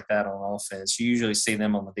guys like that on offense. You usually see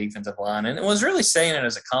them on the defensive line. And it was really saying it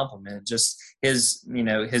as a compliment, just his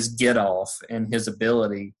get off and his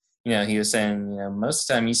ability. He was saying, most of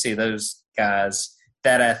the time you see those guys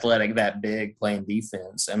that athletic, that big, playing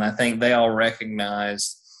defense. And I think they all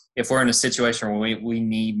recognize if we're in a situation where we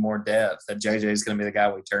need more depth, that JJ is going to be the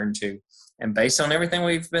guy we turn to. And based on everything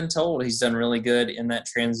we've been told, he's done really good in that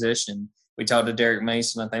transition. We talked to Derek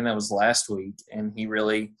Mason, I think that was last week, and he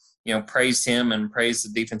really, praised him and praised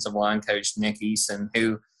the defensive line coach, Nick Eason,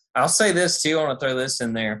 who I'll say this too, I want to throw this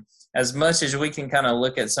in there. As much as we can kind of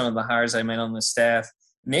look at some of the hires they made on the staff,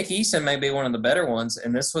 Nick Eason may be one of the better ones,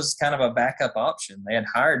 and this was kind of a backup option. They had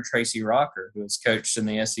hired Tracy Rocker, who has coached in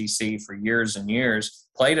the SEC for years and years,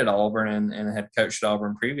 played at Auburn and had coached at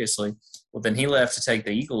Auburn previously. Well, then he left to take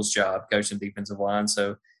the Eagles job, coaching defensive line.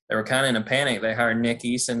 So they were kind of in a panic. They hired Nick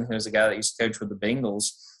Eason, who's a guy that used to coach with the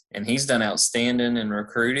Bengals, and he's done outstanding in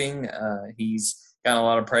recruiting. He's got a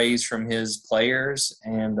lot of praise from his players,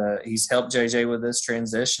 and he's helped JJ with this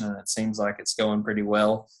transition, and it seems like it's going pretty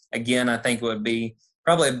well. Again, I think it would be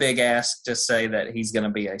probably a big ask to say that he's going to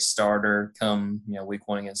be a starter come week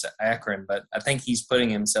 1 against Akron, but I think he's putting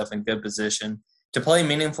himself in good position to play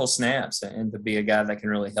meaningful snaps and to be a guy that can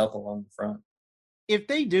really help along the front. If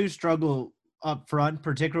they do struggle up front,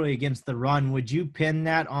 particularly against the run, would you pin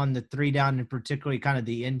that on the 3 down and particularly kind of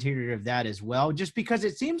the interior of that as well? Just because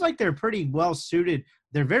it seems like they're pretty well suited.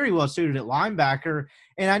 They're very well suited at linebacker.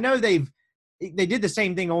 And I know they did the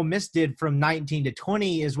same thing Ole Miss did from 19 to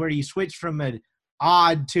 20 is where you switch from an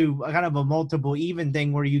odd to a kind of a multiple even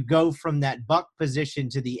thing where you go from that buck position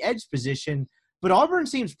to the edge position. But Auburn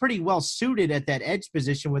seems pretty well suited at that edge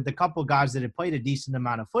position with a couple guys that have played a decent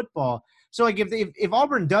amount of football. So like if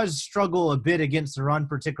Auburn does struggle a bit against the run,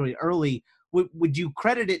 particularly early, would you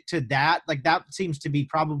credit it to that? Like that seems to be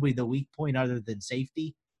probably the weak point other than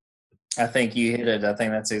safety. I think you hit it. I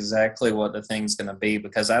think that's exactly what the thing's going to be,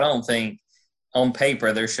 because I don't think on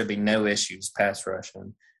paper there should be no issues pass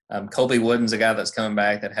rushing. Colby Wooden's a guy that's coming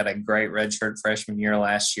back that had a great redshirt freshman year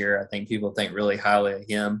last year. I think people think really highly of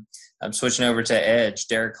him. Switching over to edge,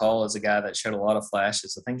 Derek Hall is a guy that showed a lot of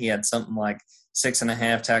flashes. I think he had something like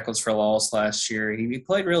 6.5 tackles for loss last year. He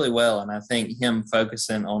played really well, and I think him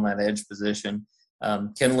focusing on that edge position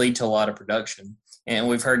can lead to a lot of production. And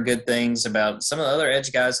we've heard good things about some of the other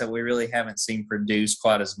edge guys that we really haven't seen produce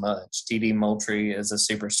quite as much. T.D. Moultrie is a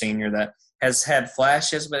super senior that has had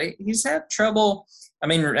flashes, but he's had trouble. I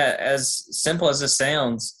mean, as simple as it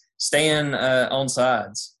sounds, staying on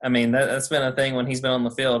sides. I mean, that's been a thing when he's been on the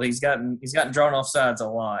field. He's gotten drawn off sides a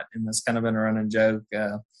lot, and that's kind of been a running joke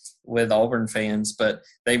with Auburn fans. But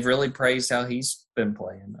they've really praised how he's been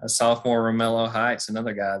playing. A sophomore, Romello Heights,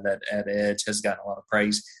 another guy that at edge has gotten a lot of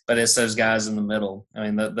praise. But it's those guys in the middle. I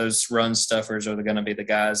mean, those run stuffers are going to be the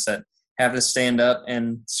guys that have to stand up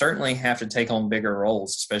and certainly have to take on bigger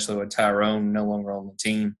roles, especially with Tyrone no longer on the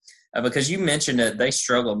team. Because you mentioned it, they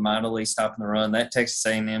struggled mightily stopping the run. That Texas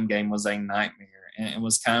A&M game was a nightmare. And it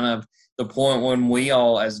was kind of the point when we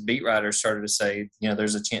all as beat writers started to say,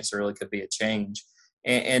 there's a chance there really could be a change.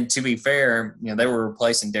 And to be fair, they were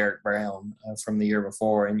replacing Derek Brown from the year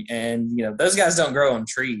before. And those guys don't grow on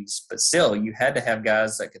trees. But still, you had to have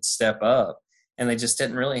guys that could step up. And they just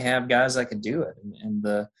didn't really have guys that could do it. And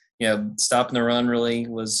the stopping the run really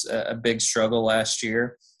was a big struggle last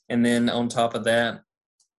year. And then on top of that,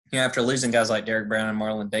 after losing guys like Derek Brown and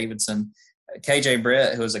Marlon Davidson, KJ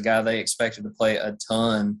Brett, who was a guy they expected to play a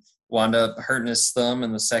ton, wound up hurting his thumb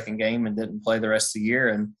in the second game and didn't play the rest of the year.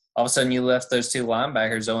 And all of a sudden you left those two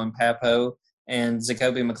linebackers, Owen Papo and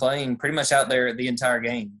Zacoby McClain, pretty much out there the entire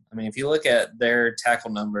game. I mean, if you look at their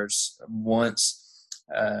tackle numbers, once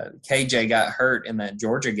KJ got hurt in that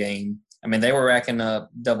Georgia game, I mean, they were racking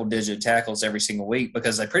up double-digit tackles every single week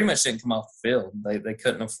because they pretty much didn't come off the field. They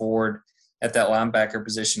couldn't afford at that linebacker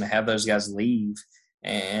position to have those guys leave.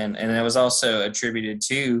 And it was also attributed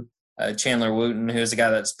to Chandler Wooten, who's the guy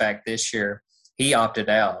that's back this year. He opted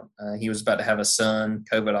out. He was about to have a son.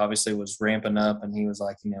 COVID obviously was ramping up, and he was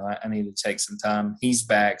like, I need to take some time. He's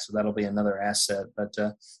back, so that'll be another asset. But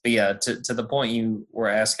yeah, to the point you were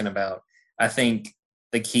asking about, I think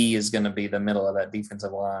the key is going to be the middle of that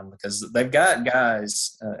defensive line, because they've got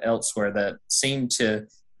guys elsewhere that seem to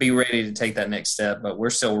be ready to take that next step, but we're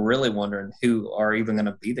still really wondering who are even going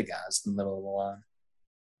to be the guys in the middle of the line.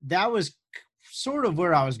 That was sort of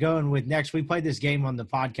where I was going with next. We play this game on the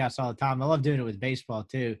podcast all the time. I love doing it with baseball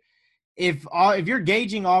too. If you're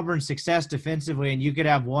gauging Auburn's success defensively and you could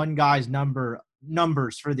have one guy's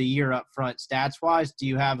numbers for the year up front stats wise, do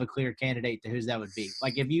you have a clear candidate to whose that would be?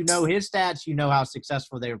 Like if you know his stats, you know how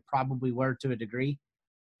successful they probably were to a degree.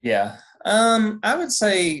 Yeah. I would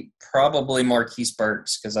say probably Marquise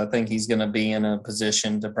Burks, because I think he's going to be in a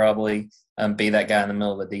position to probably be that guy in the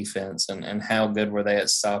middle of the defense. And how good were they at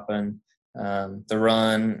stopping the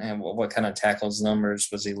run, and what kind of tackles numbers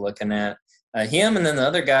was he looking at? Him, and then the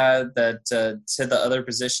other guy that to the other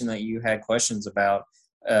position that you had questions about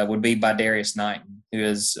would be Darius Knighton, who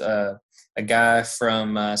is a guy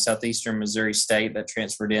from Southeastern Missouri State that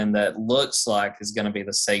transferred in that looks like is going to be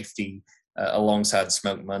the safety alongside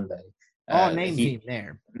Smoke Monday. All name team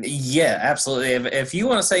there. Yeah, absolutely. If you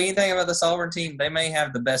want to say anything about this Auburn team, they may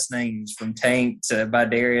have the best names, from Tank to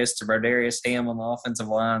Bardarius to Bardarius Ham on the offensive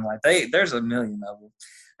line. Like there's a million of them.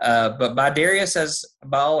 But Bardarius has,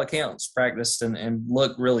 by all accounts, practiced and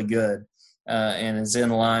looked really good, and is in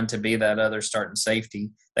line to be that other starting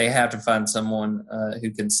safety. They have to find someone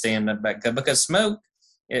who can stand up back, because Smoke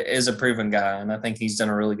is a proven guy, and I think he's done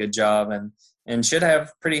a really good job and should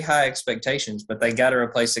have pretty high expectations. But they got to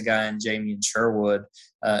replace a guy in Jamian Sherwood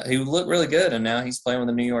who looked really good, and now he's playing with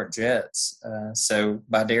the New York Jets. So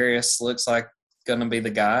Bardarius looks like going to be the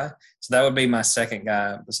guy. So that would be my second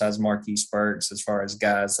guy besides Marquise Burks, as far as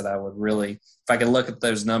guys that I would really, if I could look at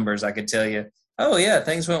those numbers, I could tell you, oh, yeah,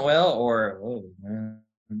 things went well, or oh, man,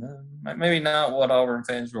 maybe not what Auburn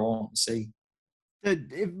fans were wanting to see.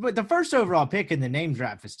 But the first overall pick in the name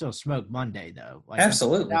draft is still Smoke Monday, though. Like,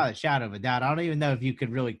 absolutely. Without a shadow of a doubt. I don't even know if you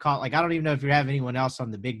could really call – like, I don't even know if you have anyone else on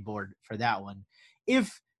the big board for that one.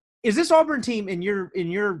 Is this Auburn team, in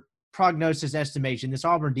your prognosis estimation, this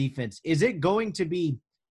Auburn defense, is it going to be –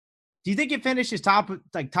 do you think it finishes top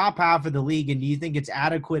half of the league, and do you think it's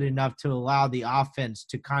adequate enough to allow the offense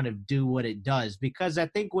to kind of do what it does? Because I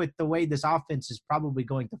think with the way this offense is probably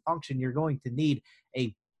going to function, you're going to need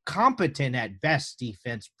a competent at best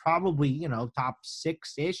defense, probably, top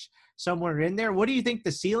 6-ish, somewhere in there. What do you think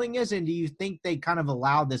the ceiling is? And do you think they kind of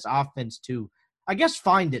allow this offense to, I guess,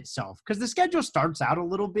 find itself? Because the schedule starts out a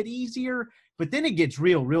little bit easier, but then it gets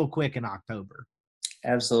real quick in October.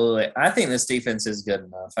 Absolutely. I think this defense is good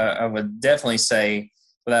enough. I would definitely say,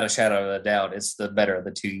 without a shadow of a doubt, it's the better of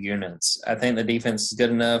the two units. I think the defense is good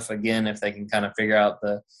enough. Again, if they can kind of figure out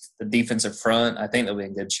the defensive front, I think they'll be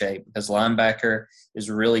in good shape, because linebacker is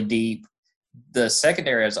really deep. The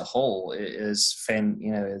secondary as a whole is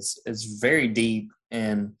very deep.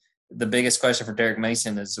 And the biggest question for Derek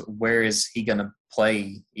Mason is, where is he going to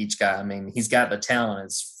play each guy? I mean, he's got the talent.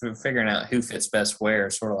 It's figuring out who fits best where,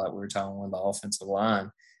 sort of like we were talking with the offensive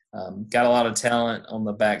line. Got a lot of talent on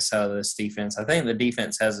the backside of this defense. I think the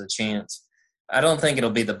defense has a chance. I don't think it'll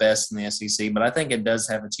be the best in the SEC, but I think it does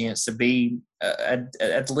have a chance to be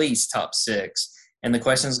at least top 6. And the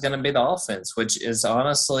question is going to be the offense, which is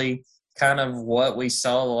honestly kind of what we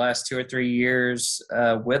saw the last 2 or 3 years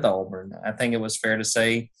with Auburn. I think it was fair to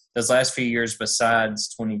say those last few years, besides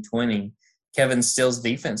 2020, Kevin Steele's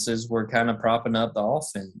defenses were kind of propping up the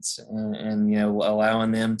offense and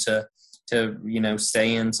allowing them to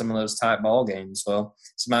stay in some of those tight ball games. Well,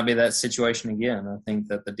 this might be that situation again. I think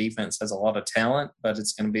that the defense has a lot of talent, but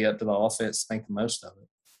it's going to be up to the offense to make the most of it.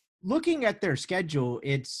 Looking at their schedule,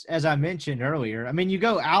 it's, as I mentioned earlier, I mean, you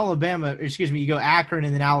go Akron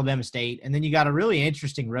and then Alabama State, and then you got a really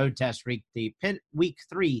interesting road test week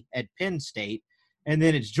 3 at Penn State, and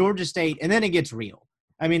then it's Georgia State, and then it gets real.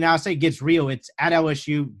 I mean, I say it gets real. It's at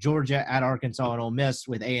LSU, Georgia, at Arkansas, and Ole Miss,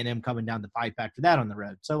 with A&M coming down the pipe after that on the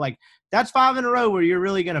road. So, that's 5 in a row where you're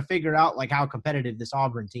really going to figure out, how competitive this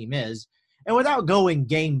Auburn team is. And without going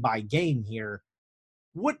game by game here,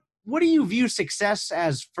 what do you view success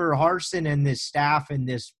as for Harsin and this staff and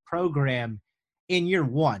this program in year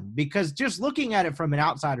one? Because just looking at it from an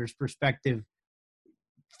outsider's perspective,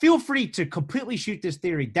 feel free to completely shoot this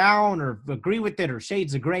theory down or agree with it or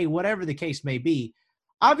shades of gray, whatever the case may be.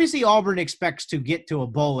 Obviously, Auburn expects to get to a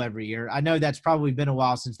bowl every year. I know that's probably been a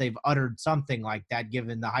while since they've uttered something like that,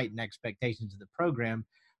 given the heightened expectations of the program.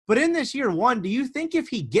 But in this year one, do you think if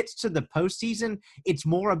he gets to the postseason, it's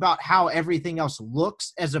more about how everything else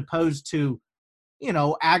looks as opposed to,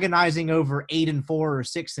 agonizing over 8-4 or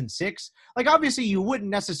 6-6? Obviously, you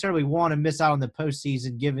wouldn't necessarily want to miss out on the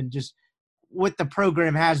postseason given just what the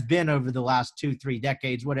program has been over the last 2-3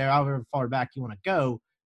 decades, however far back you want to go.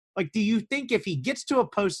 Do you think if he gets to a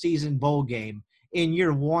postseason bowl game in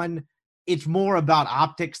year one, it's more about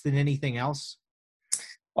optics than anything else?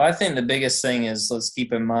 Well, I think the biggest thing is, let's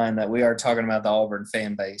keep in mind that we are talking about the Auburn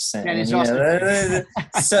fan base. So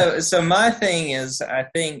my thing is, I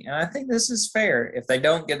think this is fair. If they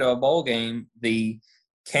don't get to a bowl game, the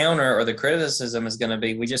counter or the criticism is going to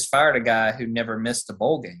be, we just fired a guy who never missed a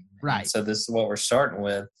bowl game. Right. So this is what we're starting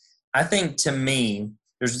with. I think, to me,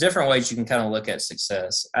 there's different ways you can kind of look at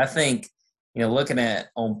success. I think, looking at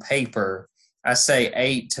on paper, I say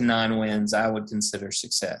 8 to 9 wins I would consider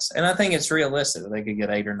success. And I think it's realistic that they could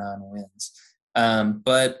get 8 or 9 wins.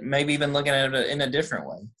 But maybe even looking at it in a different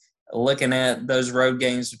way, looking at those road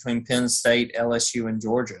games between Penn State, LSU, and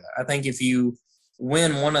Georgia. I think if you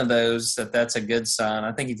win one of those, that's a good sign.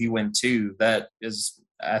 I think if you win 2, that is,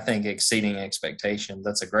 I think, exceeding expectations.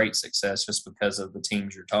 That's a great success just because of the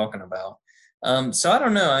teams you're talking about. So I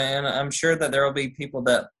don't know. And I'm sure that there will be people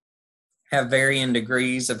that have varying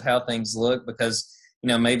degrees of how things look because,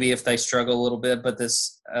 maybe if they struggle a little bit, but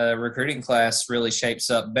this recruiting class really shapes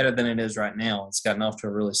up better than it is right now. It's gotten off to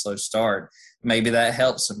a really slow start. Maybe that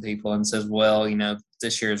helps some people and says, well,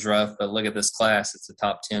 this year is rough, but look at this class. It's a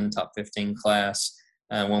top 10, top 15 class.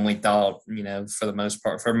 When we thought, for the most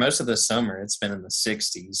part, for most of the summer, it's been in the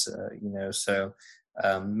 60s, so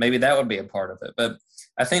maybe that would be a part of it. But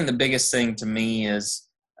I think the biggest thing to me is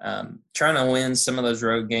trying to win some of those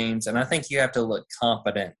road games. And I think you have to look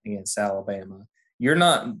competent against Alabama.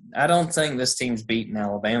 I don't think this team's beaten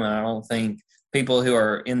Alabama. I don't think people who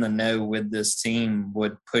are in the know with this team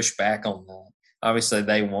would push back on that. Obviously,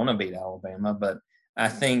 they want to beat Alabama, but I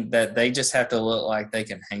think that they just have to look like they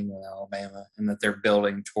can hang with Alabama and that they're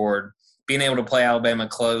building toward being able to play Alabama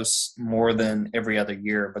close more than every other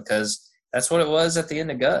year because that's what it was at the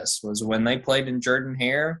end of Gus, was when they played in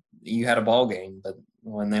Jordan-Hare, you had a ball game. But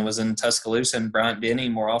when they was in Tuscaloosa and Bryant-Denny,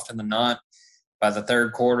 more often than not, by the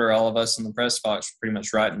third quarter, all of us in the press box were pretty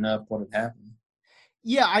much writing up what had happened.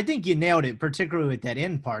 Yeah, I think you nailed it, particularly with that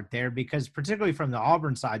end part there, because particularly from the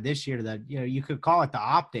Auburn side this year, that you could call it the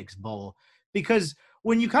optics bowl, because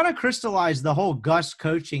when you kind of crystallize the whole Gus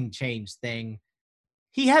coaching change thing,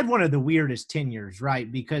 he had one of the weirdest tenures,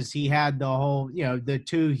 right? Because he had the whole, the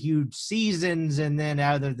 2 huge seasons, and then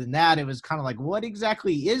other than that, it was kind of like, what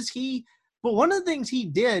exactly is he? But one of the things he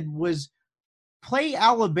did was play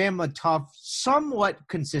Alabama tough somewhat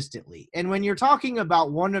consistently. And when you're talking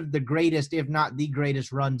about one of the greatest, if not the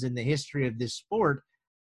greatest runs in the history of this sport,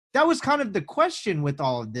 that was kind of the question with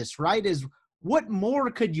all of this, right? Is what more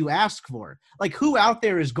could you ask for? Like, who out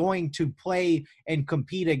there is going to play and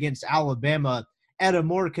compete against Alabama at a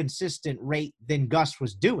more consistent rate than Gus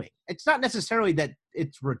was doing? It's not necessarily that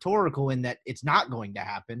it's rhetorical in that it's not going to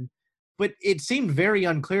happen, but it seemed very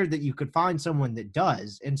unclear that you could find someone that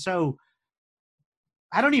does. And so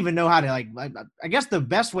I don't even know how to, I guess the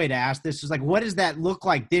best way to ask this is, what does that look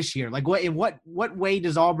like this year? Like, in what way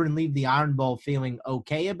does Auburn leave the Iron Bowl feeling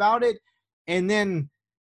okay about it? And then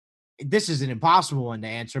this is an impossible one to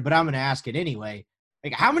answer, but I'm going to ask it anyway.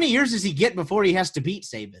 Like, how many years does he get before he has to beat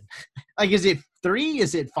Saban? Is it 3?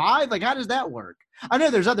 Is it 5? How does that work? I know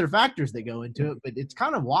there's other factors that go into it, but it's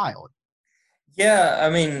kind of wild. Yeah, I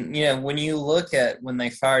mean, when you look at when they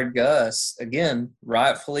fired Gus, again,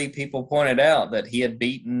 rightfully people pointed out that he had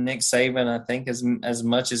beaten Nick Saban, I think, as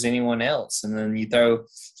much as anyone else. And then you throw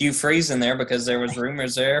Hugh Freeze in there because there was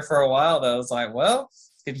rumors there for a while that I was like, well,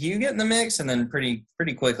 could Hugh get in the mix? And then pretty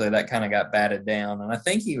quickly that kind of got batted down. And I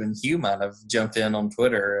think even Hugh might have jumped in on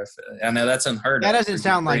Twitter. I know that's unheard of. That doesn't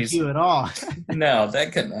sound like Hugh at all. No,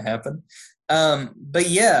 that couldn't have happened. But,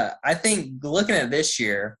 yeah, I think looking at this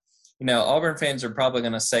year, Auburn fans are probably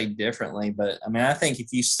going to say differently, but I think if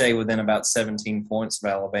you stay within about 17 points of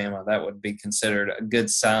Alabama, that would be considered a good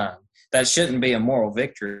sign. That shouldn't be a moral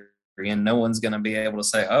victory, and no one's going to be able to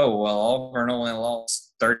say, oh, well, Auburn only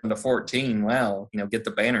lost 13-14. Wow, get the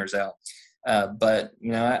banners out. But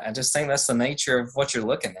I just think that's the nature of what you're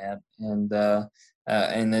looking at, and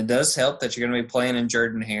it does help that you're going to be playing in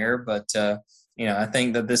Jordan-Hare. But I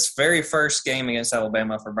think that this very first game against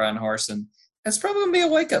Alabama for Brian Harsin, it's probably going to be a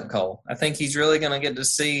wake-up call. I think he's really going to get to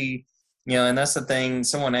see, and that's the thing.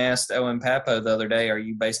 Someone asked Owen Papo the other day, are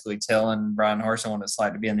you basically telling Brian Harsin what it's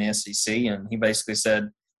like to be in the SEC? And he basically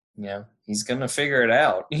said, he's going to figure it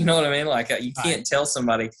out. You know what I mean? You can't tell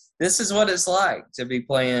somebody, this is what it's like to be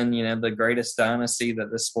playing, the greatest dynasty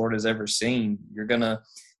that this sport has ever seen. You're going to,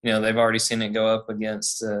 they've already seen it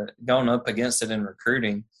gone up against it in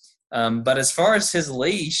recruiting. But as far as his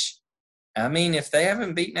leash, if they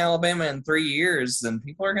haven't beaten Alabama in 3 years, then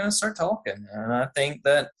people are going to start talking. And I think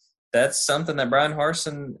that that's something that Brian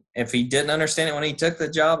Harsin, if he didn't understand it when he took the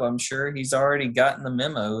job, I'm sure he's already gotten the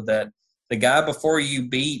memo that the guy before you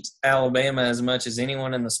beat Alabama as much as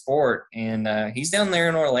anyone in the sport, and he's down there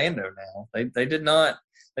in Orlando now. They did not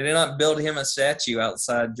build him a statue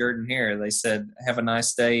outside Jordan-Hare. They said, have a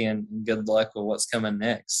nice day and good luck with what's coming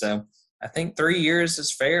next. So I think 3 years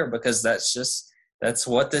is fair because that's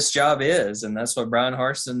what this job is, and that's what Brian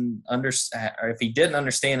Harsin or if he didn't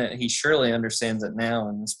understand it, he surely understands it now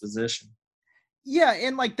in this position. Yeah,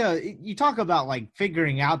 and you talk about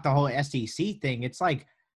figuring out the whole SEC thing. It's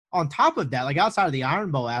on top of that, like outside of the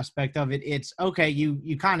Iron Bowl aspect of it, it's okay.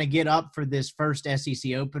 You kind of get up for this first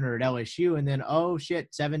SEC opener at LSU, and then, oh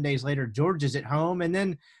shit, 7 days later, Georgia's at home. And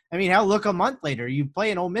then, I mean, hell, look, a month later, you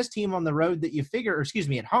play an Ole Miss team on the road that you figure, or excuse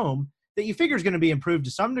me, at home, that you figure is going to be improved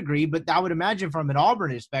to some degree. But I would imagine from an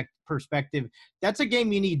Auburn perspective, that's a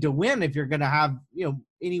game you need to win if you're going to have,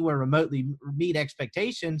 anywhere remotely meet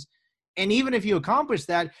expectations. And even if you accomplish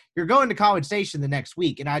that, you're going to College Station the next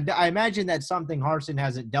week. And I imagine that's something Harsin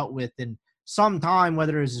hasn't dealt with in some time,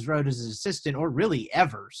 whether it's his road as his assistant or really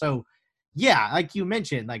ever. So, yeah, like you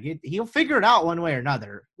mentioned, he'll figure it out one way or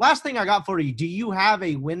another. Last thing I got for you, do you have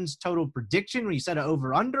a wins total prediction when you said an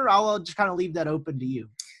over-under? I'll just kind of leave that open to you.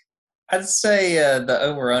 I'd say the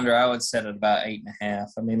over-under, I would set it about 8.5.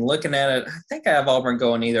 I mean, looking at it, I think I have Auburn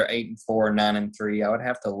going either 8-4 or 9-3. I would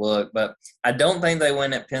have to look, but I don't think they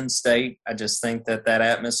win at Penn State. I just think that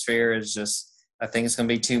atmosphere is just – I think it's going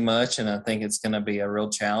to be too much, and I think it's going to be a real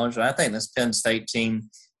challenge. And I think this Penn State team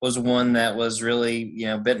was one that was really,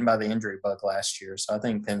 bitten by the injury bug last year. So I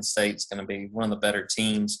think Penn State's going to be one of the better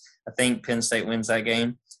teams. I think Penn State wins that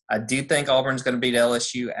game. I do think Auburn's going to beat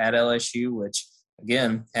LSU at LSU, which –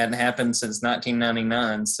 again, hadn't happened since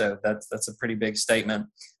 1999, so that's a pretty big statement.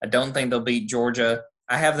 I don't think they'll beat Georgia.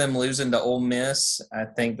 I have them losing to Ole Miss. I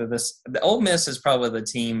think that the Ole Miss is probably the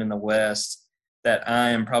team in the West that I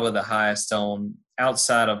am probably the highest on,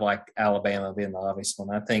 outside of Alabama being the obvious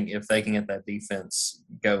one. I think if they can get that defense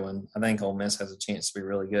going, I think Ole Miss has a chance to be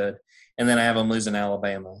really good. And then I have them losing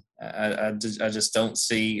Alabama. I just don't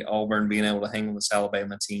see Auburn being able to hang with this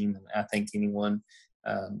Alabama team, and I think anyone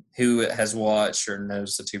who has watched or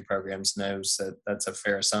knows the two programs knows that that's a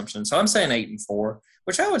fair assumption. So I'm saying 8-4,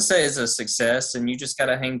 which I would say is a success, and you just got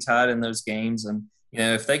to hang tight in those games. And,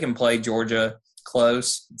 if they can play Georgia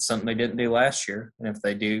close, it's something they didn't do last year. And if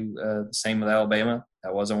they do the same with Alabama,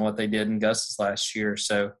 that wasn't what they did in Gus's last year.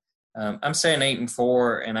 So I'm saying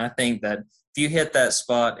 8-4, and I think that if you hit that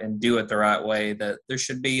spot and do it the right way, that there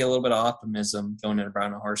should be a little bit of optimism going into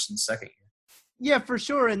Brian Harsin's second year. Yeah, for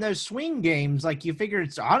sure. In those swing games, you figure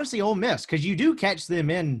it's honestly Ole Miss, because you do catch them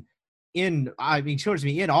in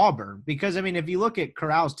Auburn. Because, if you look at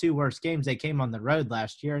Corral's two worst games, they came on the road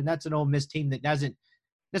last year, and that's an Ole Miss team that hasn't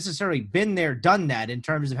necessarily been there, done that in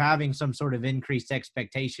terms of having some sort of increased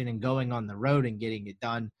expectation and going on the road and getting it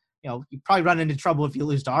done. You probably run into trouble if you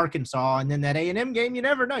lose to Arkansas. And then that A&M game, you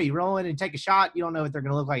never know. You roll in and take a shot. You don't know what they're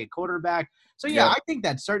going to look like at quarterback. So, yeah, I think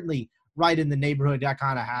that's certainly right in the neighborhood I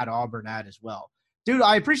kind of had Auburn at as well. Dude,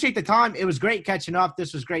 I appreciate the time. It was great catching up.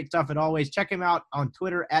 This was great stuff. And always check him out on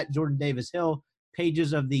Twitter at Jordan Davis Hill,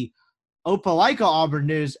 pages of the Opelika Auburn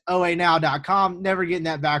News, oanow.com. Never getting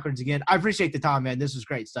that backwards again. I appreciate the time, man. This was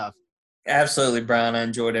great stuff. Absolutely, Brian. I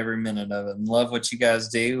enjoyed every minute of it and love what you guys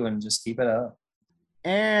do, and just keep it up.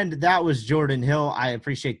 And that was Jordan Hill. I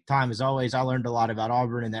appreciate the time as always. I learned a lot about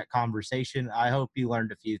Auburn in that conversation. I hope you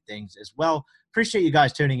learned a few things as well. Appreciate you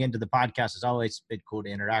guys tuning into the podcast. As always, it's been cool to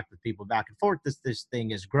interact with people back and forth. This thing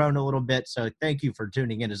has grown a little bit, so thank you for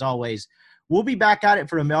tuning in as always. We'll be back at it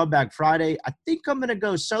for a Mailbag Friday. I think I'm going to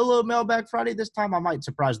go solo Mailbag Friday this time. I might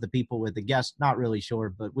surprise the people with a guest. Not really sure,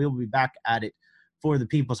 but we'll be back at it for the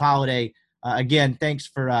People's Holiday. Again, thanks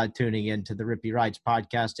for tuning in to the Rippy Writes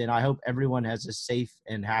podcast, and I hope everyone has a safe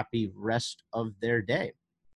and happy rest of their day.